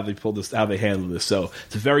enjoyed how they handled this. So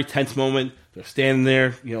it's a very tense moment. They're standing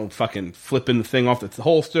there, fucking flipping the thing off the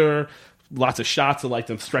holster. Lots of shots of like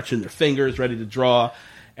them stretching their fingers, ready to draw.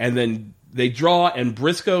 And then they draw, and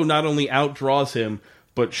Briscoe not only outdraws him,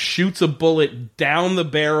 but shoots a bullet down the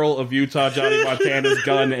barrel of Utah Johnny Montana's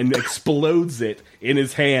gun and explodes it in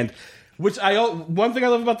his hand. One thing I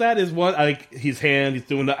love about that is he's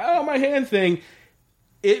doing the my hand thing.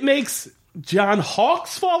 It makes John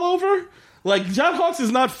Hawkes fall over. Like, John Hawkes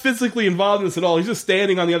is not physically involved in this at all. He's just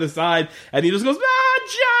standing on the other side, and he just goes,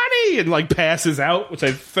 Johnny! And, like, passes out, which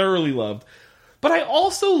I thoroughly loved. But I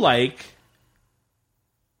also let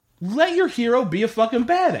your hero be a fucking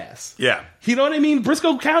badass. Yeah. You know what I mean?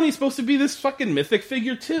 Briscoe County is supposed to be this fucking mythic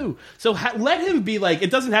figure, too. So let him be like, it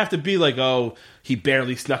doesn't have to be like, oh, he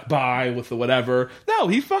barely snuck by with the whatever. No,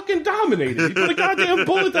 he fucking dominated. He put a goddamn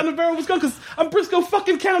bullet down the barrel of his gun because I'm Briscoe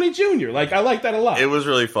fucking County Jr. Like, I like that a lot. It was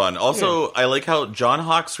really fun. Also, I like how John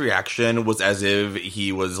Hawkes' reaction was as if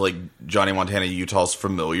he was, like, Johnny Montana Utah's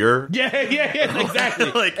familiar. Yeah,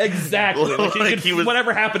 exactly. Exactly. Like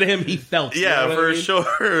whatever happened to him, he felt. Yeah, for sure.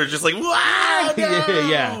 It was just like, wow, no!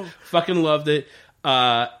 Yeah. Fucking loved it.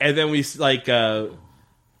 And then we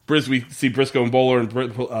we see Briscoe and Bowler,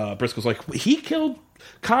 and Briscoe's like, he killed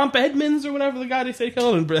Comp Edmonds or whatever the guy they say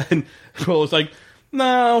killed, and Bowler's like,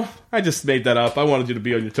 no, I just made that up. I wanted you to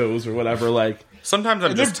be on your toes or whatever. Like, sometimes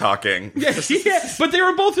I'm just talking. Yeah, but they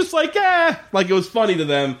were both just like, like it was funny to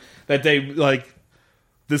them that they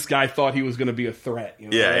this guy thought he was going to be a threat. You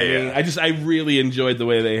know what I mean? I really enjoyed the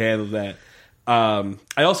way they handled that.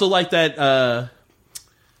 I also like that.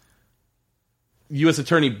 U.S.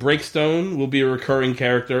 Attorney Breakstone will be a recurring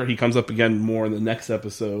character. He comes up again more in the next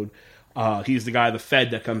episode. He's the guy, the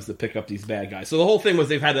Fed, that comes to pick up these bad guys. So the whole thing was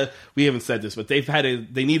we haven't said this, but they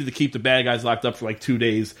needed to keep the bad guys locked up for like 2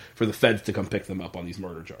 days for the Feds to come pick them up on these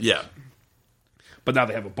murder charges. Yeah. But now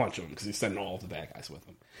they have a bunch of them because he's sending all of the bad guys with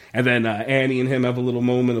them. And then Annie and him have a little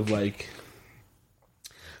moment of like,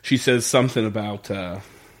 she says something about,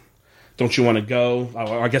 don't you want to go?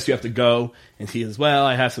 I guess you have to go. And he says, well,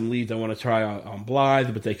 I have some leads I want to try on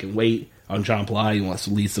Blythe, but they can wait. On John Blythe, he wants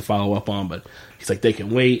some leads to follow up on, but he's like, they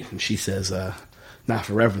can wait. And she says, not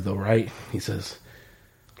forever though, right? He says,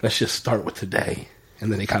 let's just start with today.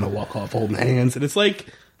 and then they kind of walk off holding hands, and it's like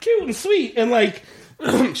cute and sweet, and like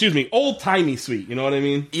excuse me, old timey sweet. You know what I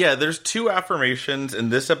mean? Yeah, there's 2 affirmations in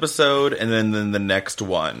this episode, and then the next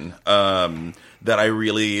one that I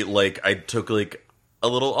really like. I took like a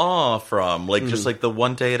little awe from, like, just like the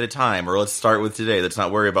one day at a time, or let's start with today. Let's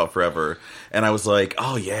not worry about forever. And I was like,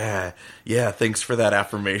 oh yeah, thanks for that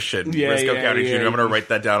affirmation, Briscoe County Jr. I'm gonna write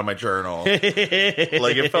that down in my journal. Like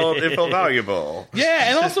it felt valuable. Yeah,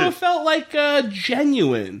 and also it felt like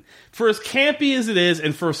genuine for as campy as it is,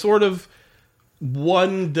 and for sort of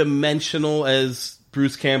one-dimensional as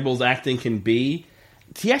Bruce Campbell's acting can be.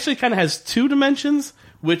 He actually kind of has 2 dimensions,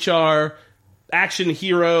 which are action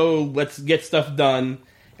hero, let's get stuff done,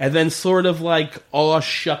 and then sort of like aw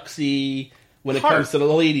shucksy when it comes to the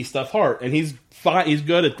lady stuff, heart, and he's fine. He's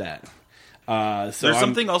good at that. So there's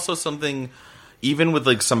something, even with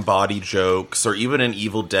like some body jokes, or even in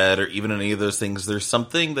Evil Dead, or even any of those things. There's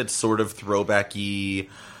something that's sort of throwbacky,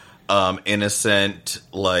 innocent,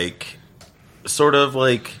 like sort of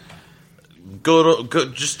like good,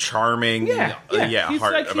 just charming. Yeah. He's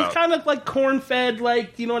kind of like corn-fed,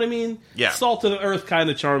 like, you know what I mean? Yeah. Salt of the earth kind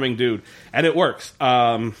of charming dude. And it works.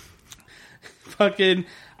 I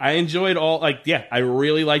enjoyed I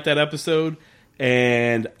really liked that episode.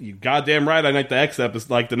 And you goddamn right, I like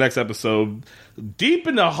the next episode. Deep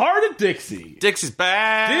in the heart of Dixie. Dixie's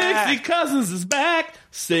back! Dixie Cousins is back,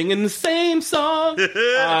 singing the same song.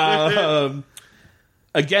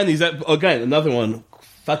 Again, another one.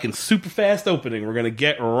 Fucking super fast opening. We're going to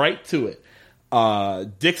get right to it.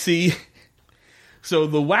 Dixie. So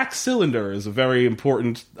the wax cylinder is a very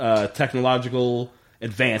important technological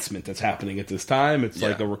advancement that's happening at this time. It's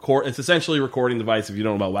like it's essentially a recording device. If you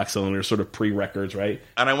don't know about wax cylinders, sort of pre-records, right?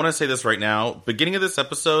 And I want to say this right now. Beginning of this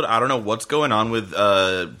episode, I don't know what's going on with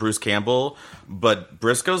Bruce Campbell, but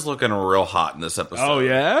Briscoe's looking real hot in this episode. Oh,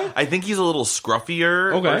 yeah? I think he's a little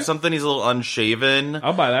scruffier or something. He's a little unshaven.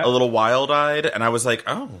 I'll buy that. A little wild-eyed. And I was like,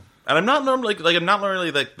 oh. And I'm not normally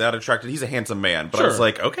that attracted. He's a handsome man, but I was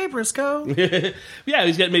like, okay, Briscoe. Yeah,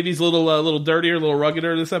 he's a little dirtier, a little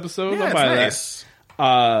ruggeder in this episode. Yeah, I'll buy nice.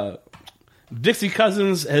 that. Dixie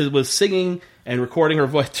Cousins was singing and recording her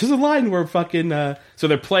voice. There's a line where so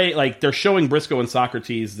they're showing Briscoe and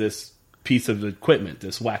Socrates this piece of equipment,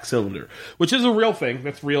 this wax cylinder, which is a real thing.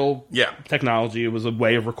 That's real technology. It was a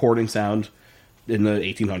way of recording sound in the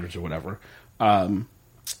 1800s or whatever.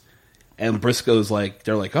 And Briscoe's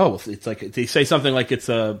they're like, oh, it's like, they say something like it's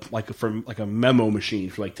a memo machine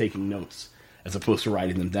for like taking notes, as opposed to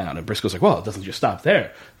writing them down. And Briscoe's like, well, it doesn't just stop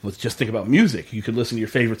there. Let's just think about music. You could listen to your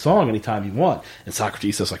favorite song anytime you want. And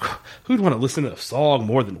Socrates says, like, who'd want to listen to a song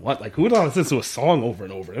more than one? Like, who would want to listen to a song over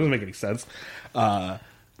and over? It doesn't make any sense.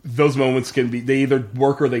 Those moments can be, they either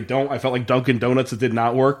work or they don't. I felt like Dunkin' Donuts, it did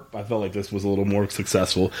not work. I felt like this was a little more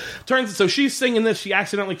successful. So she's singing this. She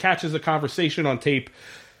accidentally catches a conversation on tape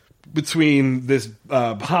between this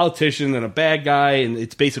politician and a bad guy, and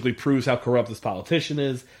it basically proves how corrupt this politician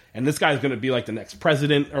is. And this guy's going to be like the next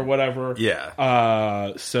president or whatever.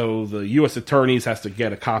 Yeah. So the U.S. attorneys has to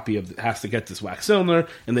get this wax cylinder,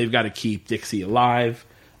 and they've got to keep Dixie alive.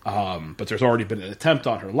 But there's already been an attempt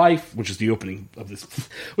on her life, which is the opening of this,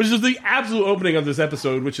 which is the absolute opening of this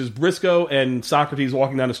episode, which is Briscoe and Socrates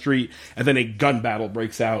walking down the street, and then a gun battle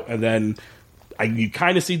breaks out, and then you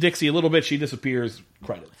kind of see Dixie a little bit. She disappears.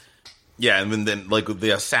 Credits. Yeah, and then like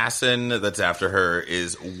the assassin that's after her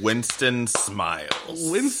is Winston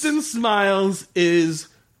Smiles. Winston Smiles is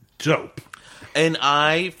dope. And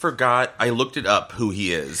I forgot, I looked it up who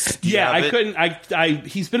he is. I couldn't,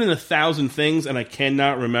 he's been in 1,000 things and I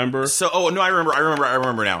cannot remember. I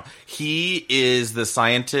remember now. He is the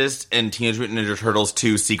scientist in Teenage Mutant Ninja Turtles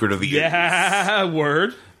 2 Secret of the Ooze. Yeah,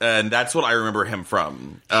 word. And that's what I remember him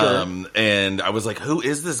from. Sure. And I was like, who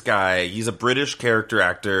is this guy? He's a British character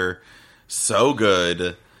actor. So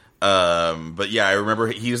good. But yeah, I remember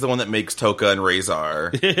he's the one that makes Toka and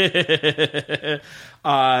Razor.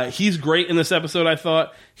 He's great in this episode, I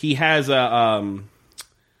thought. He has a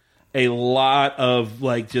lot of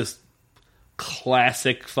like just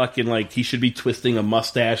classic fucking like he should be twisting a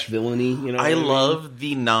mustache villainy, you know. I love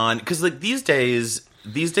the because like these days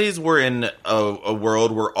we're in a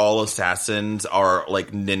world where all assassins are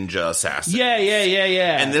like ninja assassins. Yeah.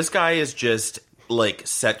 And this guy is just like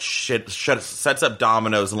sets up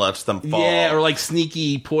dominoes and lets them fall. Yeah, or like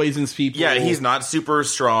sneaky poisons people. Yeah, he's not super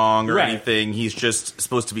strong or anything. He's just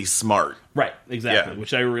supposed to be smart. Right, exactly. Yeah.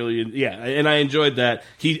 Which I really, and I enjoyed that.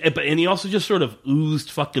 And he also just sort of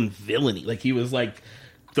oozed fucking villainy. Like he was like,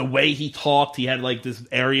 the way he talked, he had like this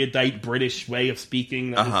erudite British way of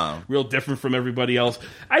speaking that was real different from everybody else.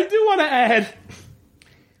 I do want to add,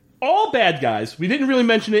 all bad guys. We didn't really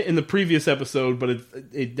mention it in the previous episode, but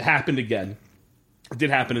it happened again. It did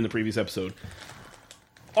happen in the previous episode.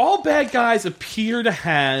 All bad guys appear to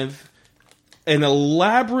have an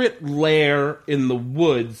elaborate lair in the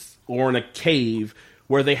woods or in a cave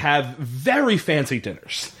where they have very fancy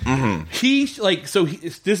dinners.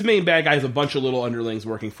 This main bad guy has a bunch of little underlings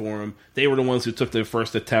working for him. They were the ones who took the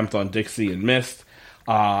first attempt on Dixie and missed.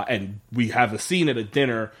 And we have a scene at a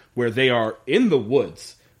dinner where they are in the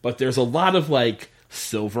woods, but there's a lot of, like,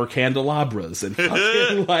 silver candelabras and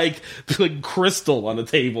fucking, like crystal on the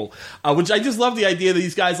table. Which I just love the idea that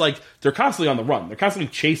these guys, like, they're constantly on the run. They're constantly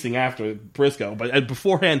chasing after Briscoe, but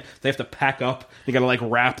beforehand, they have to pack up. They gotta, like,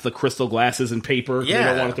 wrap the crystal glasses in paper. Yeah. They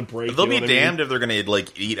don't want it to break. They'll be damned if they're gonna,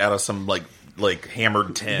 like, eat out of some, like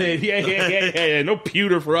hammered tin. yeah. No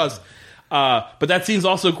pewter for us. But that scene's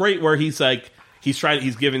also great where he's like, he's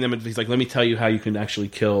giving them, he's like, let me tell you how you can actually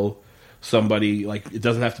kill somebody. Like, it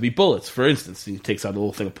doesn't have to be bullets. For instance, he takes out a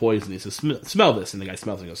little thing of poison. He says, smell this. And the guy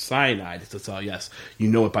smells it and goes, cyanide. He says, oh, yes, you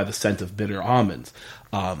know it by the scent of bitter almonds.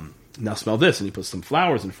 Now smell this. And he puts some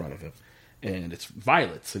flowers in front of him. And it's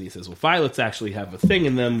violets. And he says, well, violets actually have a thing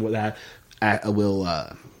in them that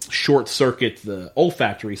will short-circuit the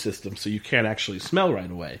olfactory system so you can't actually smell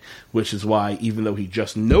right away. Which is why, even though he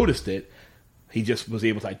just noticed it, he just was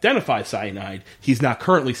able to identify cyanide. He's not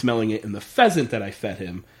currently smelling it in the pheasant that I fed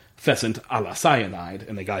him. Pheasant a la cyanide.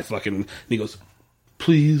 And the guy and he goes,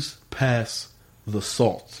 please pass the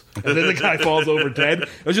salt. And then the guy falls over dead.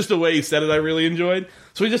 It was just the way he said it I really enjoyed.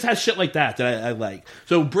 So he just has shit like that I like.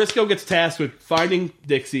 So Briscoe gets tasked with finding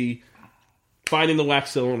Dixie, finding the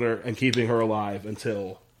wax cylinder, and keeping her alive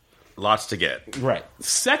until... Lots to get. Right.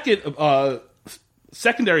 Secondary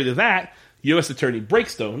to that, U.S. Attorney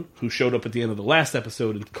Breakstone, who showed up at the end of the last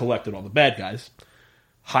episode and collected all the bad guys,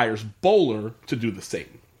 hires Bowler to do the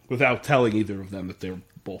same, without telling either of them that they're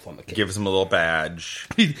both on the case. Gives him a little badge.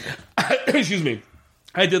 Excuse me.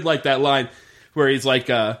 I did like that line where he's like,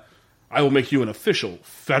 I will make you an official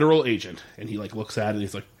federal agent. And he, like, looks at it and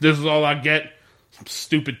he's like, this is all I get? Some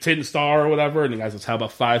stupid tin star or whatever. And the guy says, how about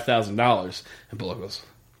 $5,000? And Bowler goes,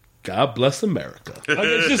 God bless America. Like,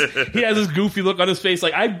 it's just, he has this goofy look on his face.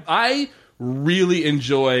 Like, I really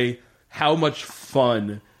enjoy how much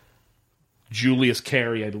fun Julius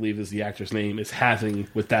Carey, I believe is the actor's name, is having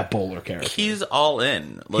with that Bowler character. He's all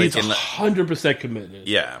in. Like, he's 100% committed.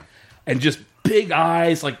 Yeah. And just big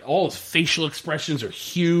eyes, like all his facial expressions are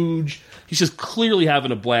huge. He's just clearly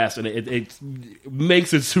having a blast, and it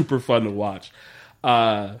makes it super fun to watch.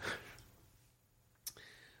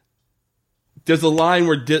 There's a line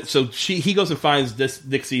where he goes and finds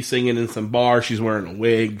Dixie singing in some bar. She's wearing a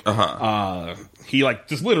wig. He, like,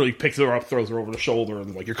 just literally picks her up, throws her over the shoulder,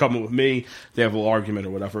 and, like, you're coming with me. They have a little argument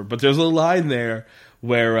or whatever. But there's a line there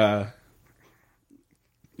where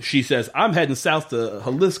she says, I'm heading south to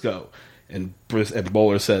Jalisco. And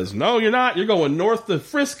Bowler says, no, you're not. You're going north to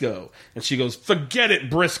Frisco. And she goes, forget it,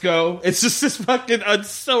 Briscoe. It's just this fucking, it's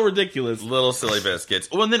so ridiculous. Little silly biscuits.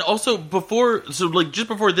 Well, and then also just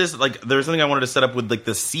before this, like, there's something I wanted to set up with, like,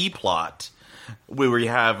 the C plot. Where we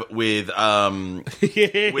have with Socrates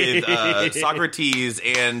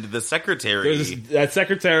and the secretary. That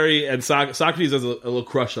secretary and Socrates has a little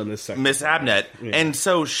crush on this secretary. Miss Abnett. Yeah. And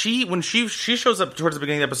so when she shows up towards the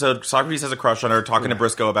beginning of the episode, Socrates has a crush on her, talking to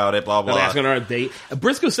Briscoe about it, blah, blah. They're asking her on a date.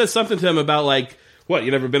 Briscoe says something to him about, like, what,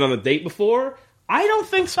 you never been on a date before? I don't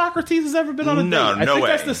think Socrates has ever been on a date. I think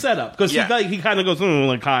that's the setup. Because he kind of goes,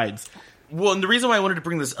 like, hides. Well, and the reason why I wanted to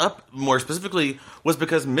bring this up more specifically was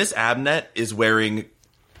because Miss Abnett is wearing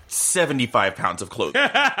 75 pounds of clothing.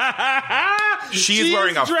 She is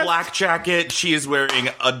wearing a flak jacket. She is wearing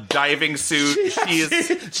a diving suit.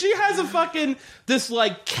 She has a fucking, this,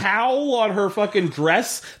 like, cowl on her fucking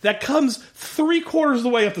dress that comes 3/4 of the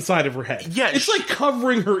way up the side of her head. Yeah. It's like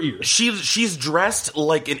covering her ears. She's dressed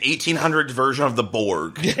like an 1800s version of the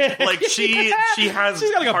Borg. Like, she has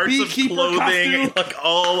got, like, parts of clothing costume, like,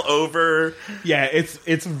 all over. Yeah,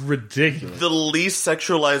 it's ridiculous. The least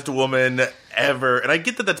sexualized woman ever. And I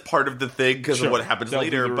get that that's part of the thing because of what happens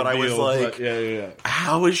later, but I was like,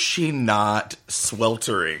 how is she not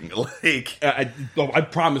sweltering? Like, I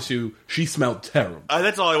promise you, she smelled terrible.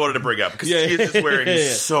 That's all I wanted to bring up because she is just wearing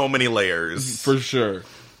so many layers. For sure.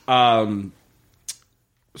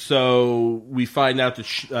 So we find out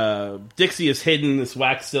that Dixie has hidden this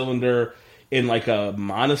wax cylinder in, like, a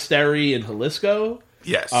monastery in Jalisco.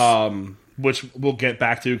 Yes. Which we'll get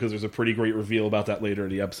back to because there's a pretty great reveal about that later in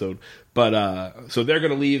the episode. But so they're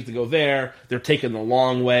going to leave to go there. They're taking the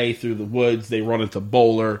long way through the woods. They run into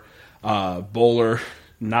Bowler. Bowler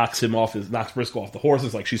knocks Briscoe off the horse.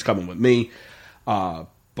 It's like, she's coming with me.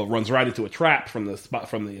 but runs right into a trap from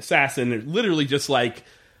the assassin. And literally just like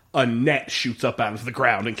a net shoots up out of the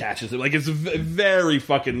ground and catches it. Like it's a very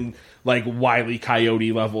fucking like Wile E.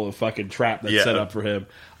 Coyote level of fucking trap that's set up for him.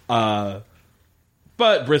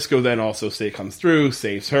 But Briscoe then also comes through,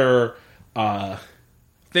 saves her.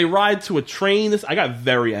 They ride to a train. I got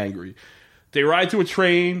very angry. They ride to a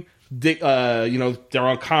train. They're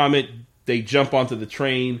on Comet. They jump onto the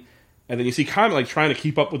train, and then you see Comet like trying to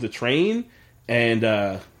keep up with the train. And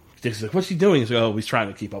Dick's like, "What's he doing?" He's like, "Oh, he's trying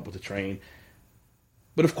to keep up with the train."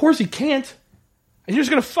 But of course he can't. And you're just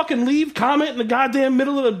gonna fucking leave Comet in the goddamn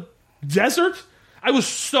middle of the desert? I was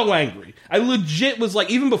so angry. I legit was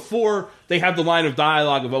like, even before they have the line of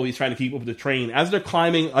dialogue of, oh, he's trying to keep up with the train, as they're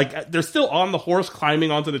climbing, like, they're still on the horse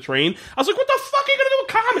climbing onto the train. I was like, what the fuck are you gonna do with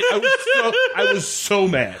Comet? I was so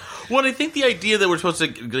mad. Well, I think the idea that we're supposed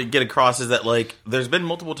to get across is that, like, there's been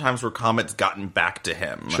multiple times where Comet's gotten back to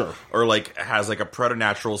him. Sure. Or, like, has, like, a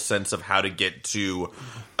preternatural sense of how to get to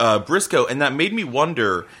Briscoe. And that made me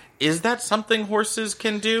wonder, is that something horses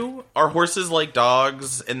can do? Are horses like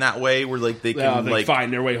dogs in that way where, like, they can, they like...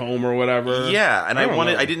 find their way home or whatever? Yeah, and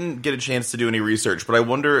I didn't get a chance to do any research, but I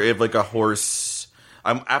wonder if, like, a horse...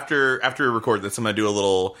 After we record this, I'm going to do a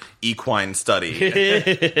little equine study.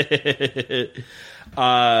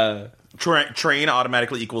 Train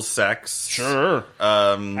automatically equals sex. Sure.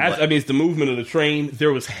 It's the movement of the train.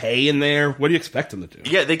 There was hay in there. What do you expect them to do?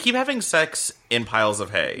 Yeah, they keep having sex in piles of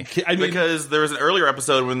hay. Because there was an earlier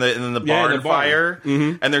episode when in the barn fire,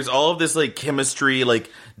 and there's all of this like chemistry, like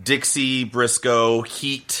Dixie, Briscoe,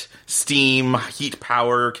 heat, steam, heat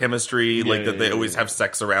power chemistry, that they always have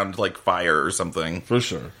sex around like fire or something. For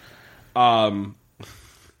sure.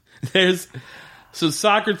 So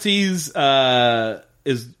Socrates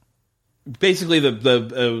is basically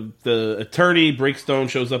the attorney. Breakstone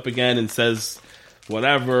shows up again and says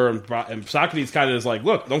whatever, and Socrates kind of is like,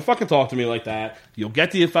 look, don't fucking talk to me like that. You'll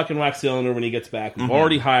get the fucking wax cylinder when he gets back. We've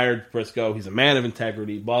already hired Briscoe. He's a man of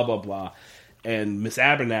integrity, blah, blah, blah. And Miss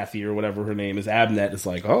Abernathy, or whatever her name is, Abnet, is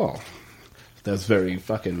like, oh, that's very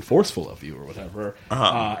fucking forceful of you, or whatever.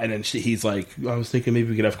 And then he's like, I was thinking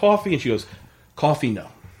maybe we could have coffee. And she goes, coffee, no.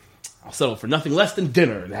 I'll settle for nothing less than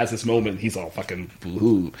dinner. And has this moment, he's all fucking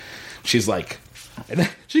boo. She's like, and then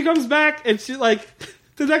she comes back, and she's like,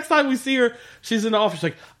 the next time we see her, she's in the office,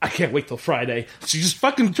 like, I can't wait till Friday. She's just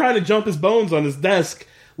fucking trying to jump his bones on his desk,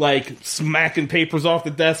 like, smacking papers off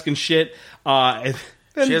the desk and shit. And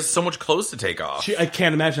she has so much clothes to take off. I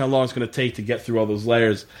can't imagine how long it's going to take to get through all those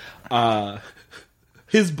layers.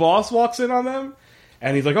 His boss walks in on them,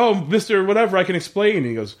 and he's like, oh, Mr. Whatever, I can explain. And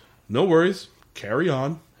he goes, no worries, carry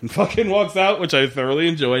on. And fucking walks out, which I thoroughly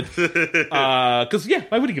enjoyed. Because,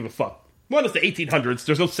 why would he give a fuck? One, it's the 1800s.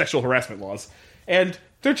 There's no sexual harassment laws. And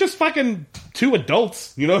they're just fucking two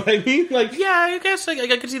adults. You know what I mean? Like, yeah, I guess I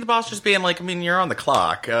could see the boss just being like, I mean, you're on the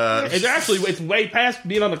clock. It's way past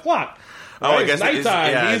being on the clock. Right? Oh, I guess it's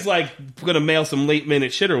nighttime. Yeah. He's like going to mail some late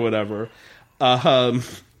minute shit or whatever.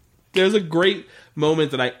 There's a great moment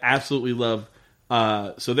that I absolutely love.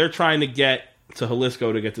 So they're trying to get to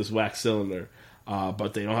Jalisco to get this wax cylinder.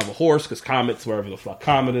 But they don't have a horse because Comet's wherever the fuck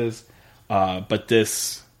Comet is. But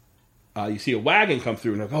this, you see a wagon come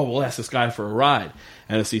through, and they're like, oh, we'll ask this guy for a ride.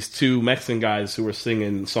 And it's these two Mexican guys who are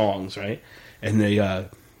singing songs, right? And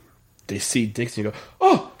they see Dixie and go,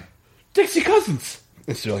 oh, Dixie Cousins.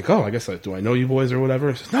 And so they're like, oh, I guess, do I know you boys or whatever?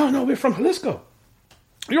 And she says, no, we're from Jalisco.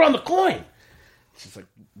 You're on the coin. She's like,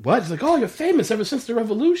 what? He's like, oh, you're famous ever since the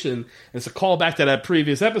revolution. And it's a callback to that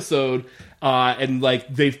previous episode. And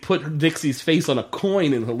like they've put Dixie's face on a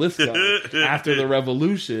coin in Jalisco after the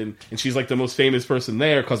revolution. And she's like the most famous person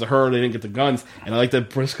there because of her. They didn't get the guns. And I like that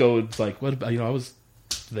Briscoe is like, what about, I was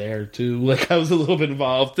there too. Like I was a little bit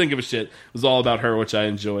involved. Didn't give a shit. It was all about her, which I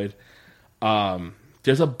enjoyed.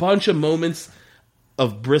 There's a bunch of moments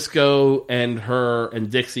of Briscoe and her and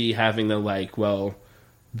Dixie having the like, well,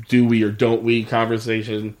 do we or don't we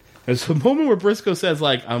conversation. There's a moment where Briscoe says,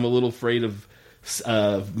 like, I'm a little afraid of, it's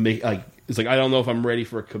like, I don't know if I'm ready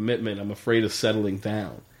for a commitment. I'm afraid of settling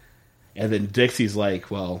down. And then Dixie's like,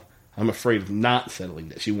 well, I'm afraid of not settling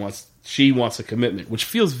down. She wants a commitment, which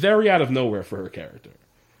feels very out of nowhere for her character.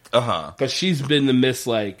 Because she's been the miss,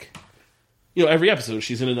 like, every episode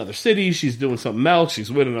she's in another city, she's doing something else,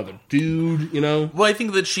 she's with another dude, Well, I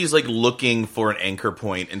think that she's, like, looking for an anchor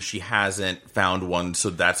point, and she hasn't found one, so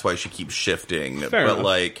that's why she keeps shifting. Fair enough.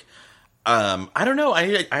 Like, I don't know,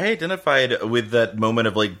 I identified with that moment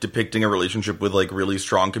of, like, depicting a relationship with, like, really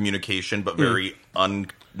strong communication, but very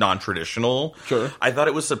non-traditional. Sure. I thought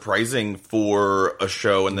it was surprising for a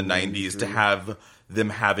show in the 90s to have them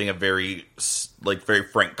having a very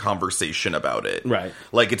frank conversation about it. Right.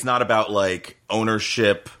 Like, it's not about, like,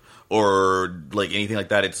 ownership or, like, anything like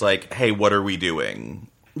that. It's like, hey, what are we doing?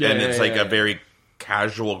 Yeah, and it's like a yeah. very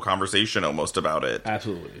casual conversation almost about it.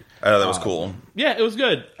 Absolutely. I thought that was cool. Yeah, it was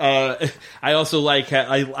good. I also like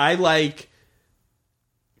I like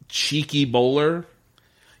cheeky Bowler.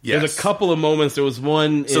 Yes. There's a couple of moments. There was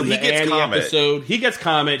one in the gets Annie Comet. episode. He gets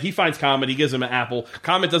Comet. He finds Comet. He gives him an apple.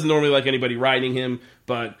 Comet doesn't normally like anybody riding him,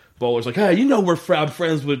 but Bowler's like, hey, I'm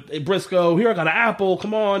friends with Briscoe. Here, I got an apple.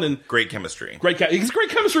 Come on. And Great chemistry. he's great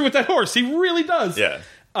chemistry with that horse. He really does. Yeah.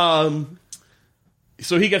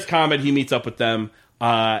 So he gets Comet. He meets up with them.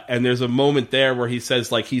 And there's a moment there where he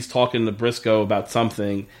says, like, he's talking to Briscoe about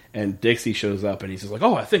something, and Dixie shows up, and he says, like,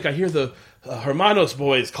 oh, I think I hear the Hermanos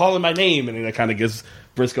boys calling my name, and it kind of gives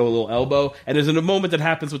Briscoe a little elbow. And there's a moment that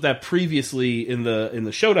happens with that previously in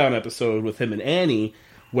the Showdown episode with him and Annie,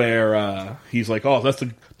 where he's like, oh, that's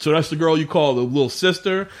the girl you call the little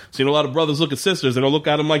sister. So, a lot of brothers look at sisters, and they'll look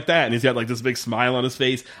at him like that, and he's got, like, this big smile on his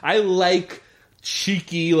face. I like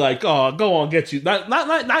cheeky, like, oh, go on, get you, not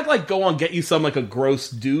like go on, get you some, like, a gross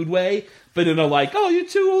dude way, but in a, like, oh, you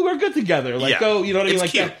two are good together, like, go, you know what I mean, like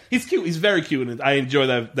cute. that. He's cute, he's very cute, and I enjoy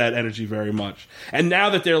that energy very much. And now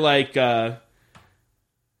that they're like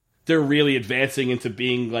they're really advancing into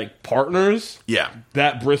being like partners,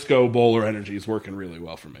 that Briscoe Bowler energy is working really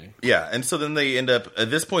well for me. Yeah, and so then they end up,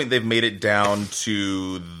 at this point, they've made it down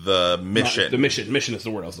to the mission. The mission is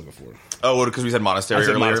the word I was looking for. Oh, because we said monastery I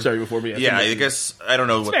said earlier? monastery before, but yeah, I guess, I don't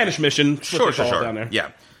know. Spanish mission. Sure. Down there.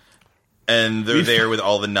 Yeah. And they're there with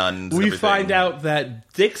all the nuns. We find out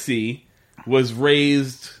that Dixie was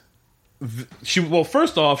raised.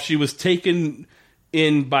 First off, she was taken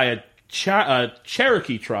in by a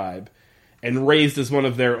Cherokee tribe and raised as one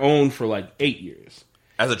of their own for like 8 years.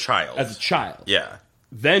 As a child. Yeah.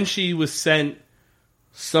 Then she was sent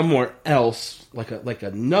somewhere else, like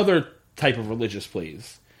another type of religious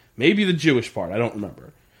place. Maybe the Jewish part, I don't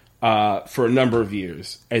remember. For a number of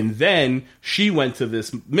years. And then she went to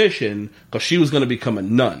this mission because she was going to become a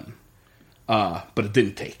nun. But it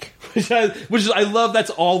didn't take. Which is, I love, that's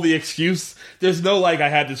all the excuse. There's no, like, I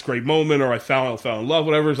had this great moment or I fell in love,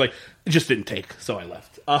 whatever. It's like, it just didn't take, so I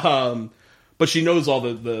left. But she knows all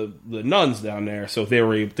the nuns down there, so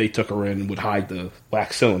they took her in and would hide the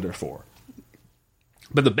wax cylinder for her.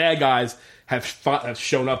 But the bad guys have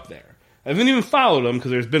shown up there. I haven't even followed them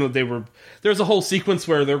because there's a whole sequence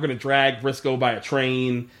where they're going to drag Briscoe by a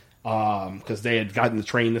train because they had gotten the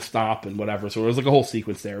train to stop and whatever. So there was like a whole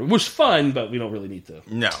sequence there. It was fun, but we don't really need to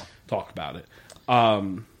talk about it.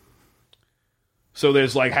 So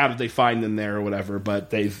there's like, how did they find them there or whatever?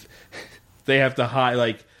 But they have to hide,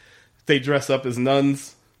 like, they dress up as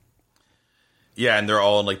nuns. Yeah, and they're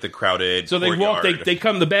all in like the crowded. So courtyard. they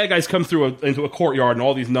come. The bad guys come through into a courtyard, and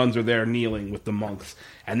all these nuns are there kneeling with the monks,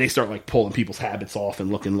 and they start like pulling people's habits off and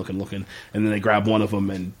looking, and then they grab one of them,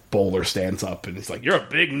 and Bowler stands up, and he's like, "You're a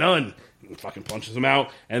big nun," and fucking punches him out,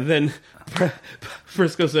 and then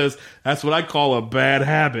Briscoe says, "That's what I call a bad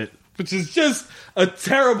habit," which is just a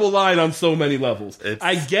terrible line on so many levels.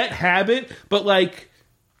 I get habit, but like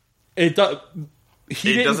it does.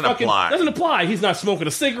 It doesn't apply. Doesn't apply. He's not smoking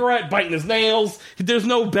a cigarette, biting his nails. There's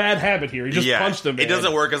no bad habit here. He just punched him. Man. It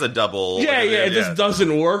doesn't work as a double. It just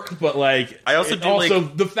doesn't work. But like, I also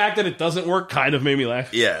the fact that it doesn't work kind of made me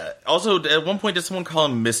laugh. Yeah. Also, at one point, did someone call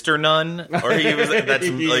him Mr. Nunn, or he was like, that's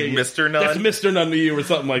like Mr. Nunn? That's Mr. Nunn to you, or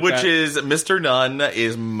something like that. Which is Mr. Nunn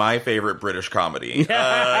is my favorite British comedy.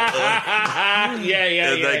 I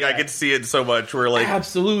could see it so much. Where like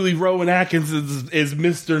absolutely, Rowan Atkins is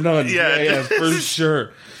Mr. Nunn. Yeah, for sure.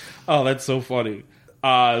 Oh, that's so funny.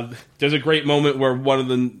 There's a great moment where one of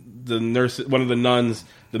the nuns,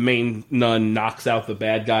 the main nun, knocks out the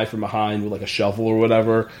bad guy from behind with like a shovel or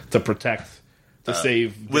whatever to save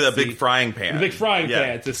Dixie. With a big frying pan.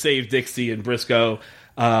 To save Dixie and Briscoe.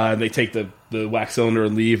 And they take the wax cylinder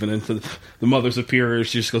and leave, and then the Mother Superior,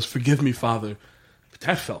 she just goes, "Forgive me, Father, but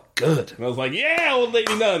that felt good." And I was like, "Yeah, old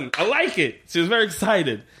lady nun, I like it." She was very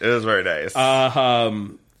excited. It was very nice.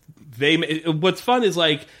 What's fun is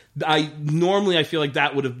like I feel like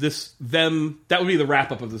that would be the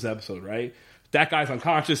wrap up of this episode, right? That guy's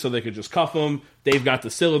unconscious, so they could just cuff him. They've got the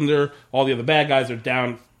cylinder. All the other bad guys are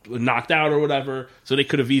down, knocked out or whatever. So they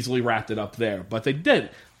could have easily wrapped it up there, but they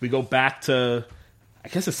didn't. We go back to, I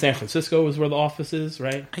guess it's San Francisco is where the office is,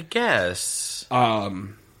 right? I guess.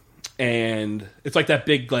 And it's like that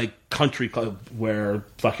big like country club where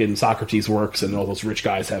fucking Socrates works, and all those rich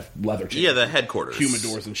guys have leather chains. Yeah, the headquarters,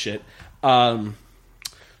 humidors and shit.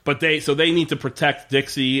 But they need to protect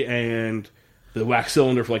Dixie and the wax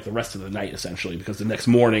cylinder for like the rest of the night, essentially, because the next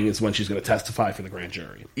morning is when she's going to testify for the grand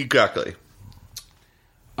jury. Exactly.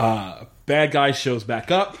 Bad guy shows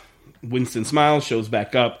back up. Winston Smiles shows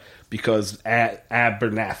back up because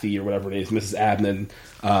Abernathy, or whatever it is, Mrs.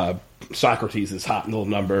 Abnett, Socrates' hot little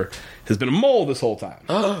number, has been a mole this whole time.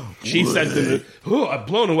 Oh, she sent him I'm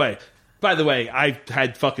blown away. By the way, I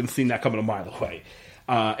had fucking seen that coming a mile away.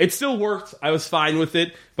 It still worked. I was fine with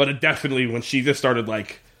it, but it definitely, when she just started,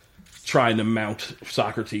 like, trying to mount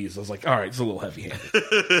Socrates, I was like, all right, it's a little heavy-handed.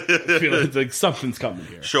 I feel like something's coming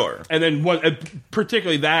here. Sure. And then,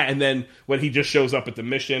 particularly that, and then when he just shows up at the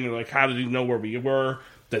mission, and like, how did he know where we were?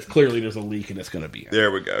 That clearly there's a leak and it's going to be. There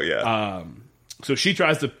we go, yeah. So she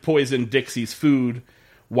tries to poison Dixie's food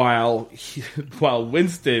while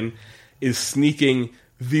Winston is sneaking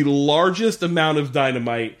the largest amount of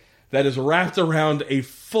dynamite that is wrapped around a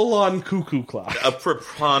full-on cuckoo clock. A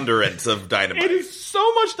preponderance of dynamite. It is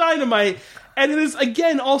so much dynamite, and it is,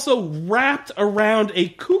 again, also wrapped around a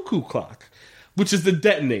cuckoo clock, which is the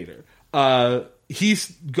detonator.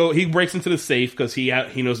 He breaks into the safe because he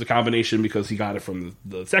knows the combination because he got it from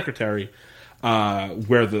the secretary,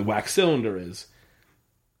 where the wax cylinder is.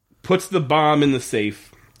 Puts the bomb in the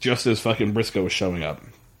safe just as fucking Briscoe is showing up,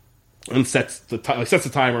 and sets the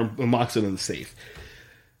timer and locks it in the safe.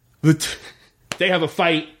 They have a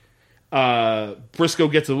fight. Briscoe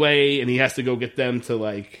gets away, and he has to go get them to,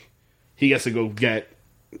 like, he has to go get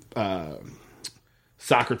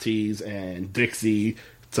Socrates and Dixie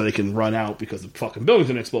so they can run out because the fucking building's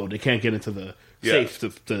gonna explode. They can't get into the safe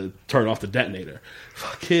to turn off the detonator.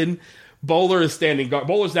 Fucking Bowler is standing guard.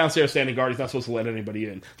 Bowler's downstairs standing guard. He's not supposed to let anybody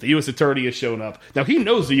in. The U.S. attorney has shown up. Now, he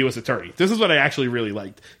knows the U.S. attorney. This is what I actually really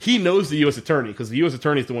liked. He knows the U.S. attorney because the U.S.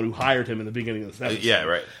 attorney is the one who hired him in the beginning of this episode. Yeah,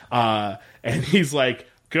 right. And he's like,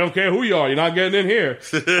 I don't care who you are, you're not getting in here.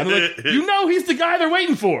 And I'm like, you know he's the guy they're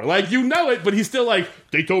waiting for. Like, you know it, but he's still like,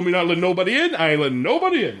 they told me not to let nobody in, I ain't letting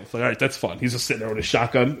nobody in. It's like, all right, that's fun. He's just sitting there with his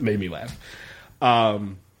shotgun. Made me laugh.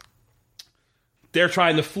 They're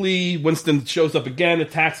trying to flee. Winston shows up again,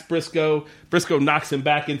 attacks Briscoe. Briscoe knocks him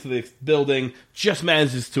back into the building, just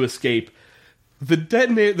manages to escape.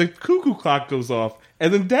 The cuckoo clock goes off,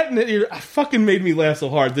 and the detonator fucking made me laugh so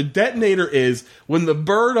hard. The detonator is when the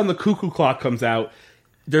bird on the cuckoo clock comes out,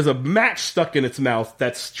 there's a match stuck in its mouth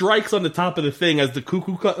that strikes on the top of the thing as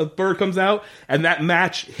the bird comes out, and that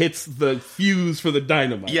match hits the fuse for the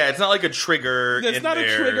dynamite. Yeah, it's not like a trigger. It's not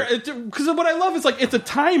a trigger. Because what I love is, like, it's a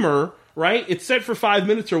timer, right? It's set for 5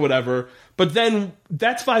 minutes or whatever, but then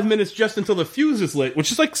that's 5 minutes just until the fuse is lit,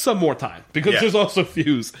 which is like some more time, because there's also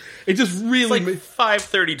fuse. It just really... It's like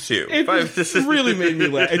 5:32. It really made me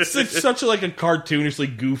laugh. It's such a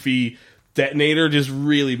cartoonishly goofy... detonator just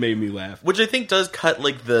really made me laugh. Which I think does cut,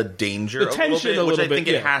 like, the danger the tension a little bit, which I think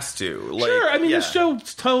it has to. Like, sure, I mean, the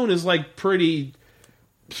show's tone is, like,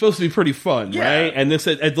 supposed to be pretty fun, right? And this,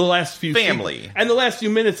 at the last few... Family. And the last few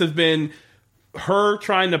minutes have been her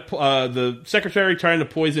trying to... the secretary trying to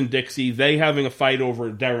poison Dixie, they having a fight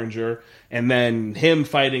over Derringer, and then him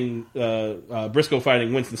fighting... Briscoe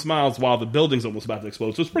fighting Winston Smiles while the building's almost about to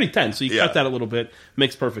explode. So it's pretty tense. So you cut that a little bit.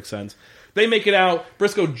 Makes perfect sense. They make it out.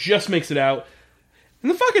 Briscoe just makes it out. And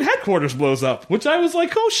the fucking headquarters blows up, which I was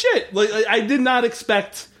like, oh shit. Like, I did not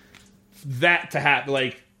expect that to happen.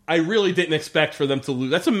 Like, I really didn't expect for them to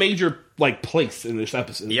lose. That's a major, like, place in this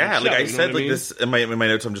episode. Yeah, show, like I said, like, mean? this in my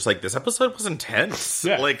notes, I'm just like, this episode was intense.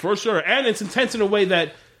 Yeah, like, for sure. And it's intense in a way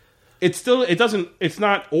that it's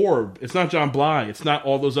not Orb. It's not John Bly. It's not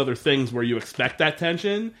all those other things where you expect that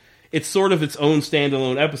tension. It's sort of its own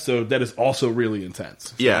standalone episode that is also really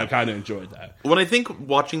intense. So I kind of enjoyed that. When I think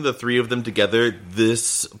watching the three of them together,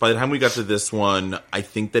 by the time we got to this one, I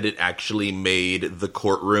think that it actually made the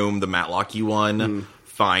courtroom, the Matlocky one,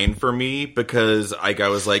 fine for me, because I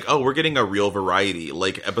was like, oh, we're getting a real variety.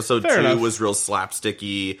 Like, episode Fair 2 enough. was real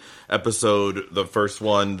slapsticky. The first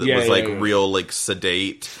one was real, like,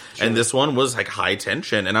 sedate. Sure. And this one was, like, high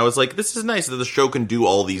tension. And I was like, this is nice that the show can do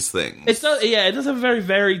all these things. It does have a very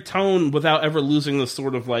varied tone without ever losing the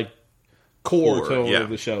sort of, like, core tone of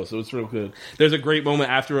the show. So it's real good. There's a great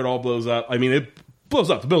moment after it all blows up. I mean, it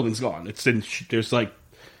blows up. The building's gone. There's, like,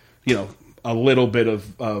 you know, a little bit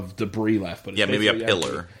of debris left. But maybe a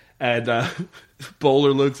pillar. And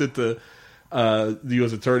Bowler looks at the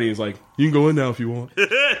U.S. attorney and is like, you can go in now if you want.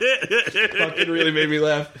 Fucking really made me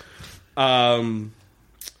laugh.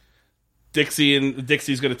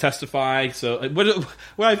 Dixie's going to testify. So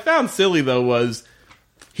what I found silly, though, was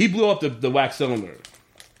he blew up the wax cylinder.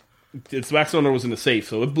 Its wax cylinder was in the safe,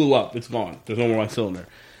 so it blew up. It's gone. There's no more wax cylinder.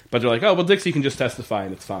 But they're like, oh, well, Dixie can just testify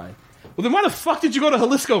and it's fine. Well, then why the fuck did you go to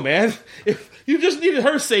Jalisco, man? If you just needed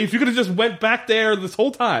her safe, you could have just went back there this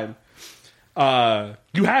whole time.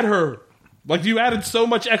 You had her. Like, you added so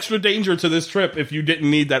much extra danger to this trip if you didn't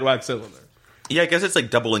need that wax cylinder. Yeah, I guess it's like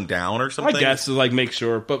doubling down or something. I guess to like make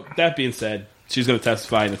sure. But that being said, she's going to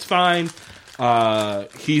testify and it's fine.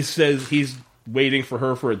 He says he's waiting for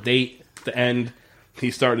her for a date at the end.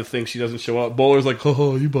 He's starting to think she doesn't show up. Bowler's like,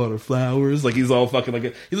 oh, you bought her flowers. Like, he's all fucking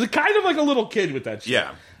like... He's kind of like a little kid with that shit.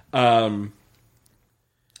 Yeah.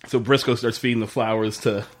 So Briscoe starts feeding the flowers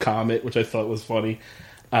to Comet, which I thought was funny.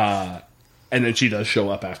 And then she does show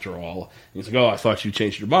up after all. And he's like, oh, I thought you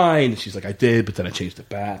changed your mind. And she's like, I did, but then I changed it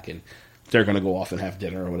back. And they're going to go off and have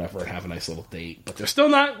dinner or whatever and have a nice little date. But they're still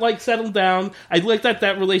not, like, settled down. I like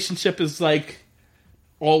that relationship is, like,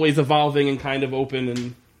 always evolving and kind of open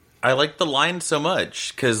and... I like the line so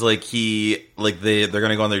much because, like, they're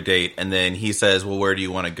gonna go on their date, and then he says, "Well, where do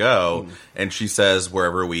you want to go?" And she says,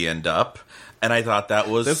 "Wherever we end up." And I thought that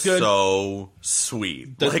was so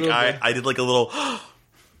sweet. That's like, I did like a little.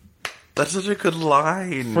 That's such a good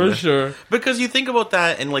line for sure. Because you think about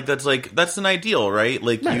that, and that's an ideal, right?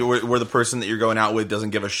 Like, right. Where the person that you're going out with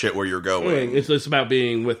doesn't give a shit where you're going. It's just about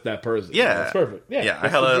being with that person. Yeah, it's perfect. Yeah, I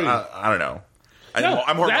don't know.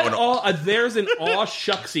 I'm hormonal. There's an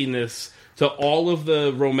aw-shucksiness to all of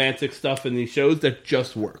the romantic stuff in these shows that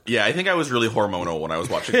just work. Yeah, I think I was really hormonal when I was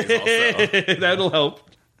watching these also. That'll help.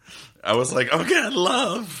 I was like, oh god,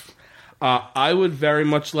 love. I would very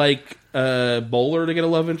much like Bowler to get a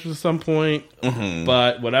love interest at some point. Mm-hmm.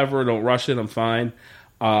 But whatever, don't rush it, I'm fine.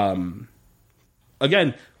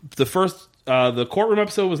 Again, the courtroom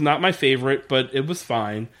episode was not my favorite, but it was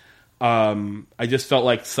fine. I just felt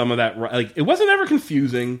like some of that, like, it wasn't ever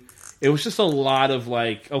confusing. It was just a lot of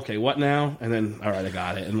like, okay, what now? And then, all right, I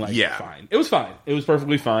got it. And like, fine. It was fine. It was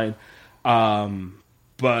perfectly fine.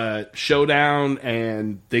 But Showdown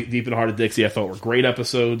and Deep in the Heart of Dixie, I thought were great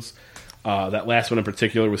episodes. That last one in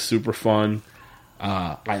particular was super fun.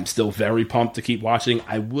 I'm still very pumped to keep watching.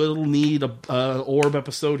 I will need a Orb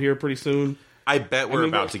episode here pretty soon. I bet we're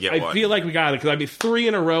about to get one. I feel like we got it, because 3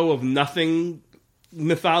 in a row of nothing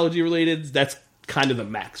mythology related, that's kind of the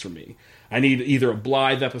max for me. I need either a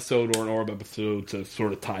Blythe episode or an Orb episode to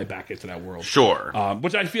sort of tie back into that world. Sure.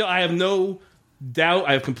 Which I feel I have no doubt,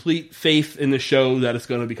 I have complete faith in the show that it's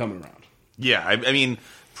going to be coming around. Yeah, I mean,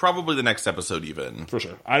 probably the next episode even. For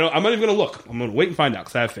sure. I'm not even going to look. I'm going to wait and find out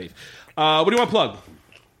because I have faith. What do you want to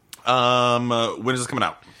plug? When is this coming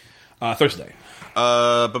out? Thursday.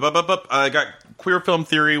 I got Queer Film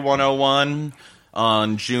Theory 101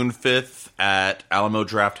 on June 5th at Alamo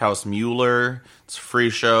Drafthouse Mueller. It's a free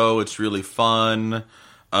show. It's really fun.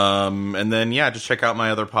 And then, just check out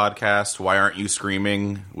my other podcast, Why Aren't You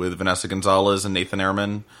Screaming, with Vanessa Gonzalez and Nathan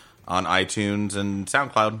Ehrman on iTunes and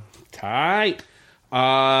SoundCloud. Tight.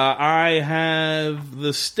 I have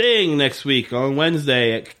The Sting next week on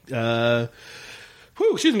Wednesday at King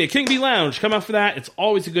Bee Lounge. Come out for that. It's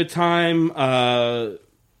always a good time.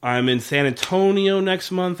 I'm in San Antonio next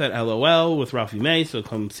month at LOL with Ralphie May, so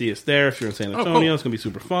come see us there if you're in San Antonio. Cool. It's going to be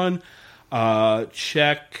super fun.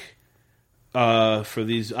 Check for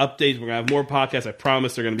these updates. We're going to have more podcasts. I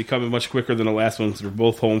promise they're going to be coming much quicker than the last one because we're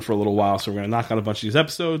both home for a little while, so we're going to knock out a bunch of these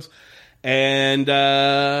episodes. And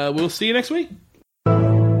we'll see you next week.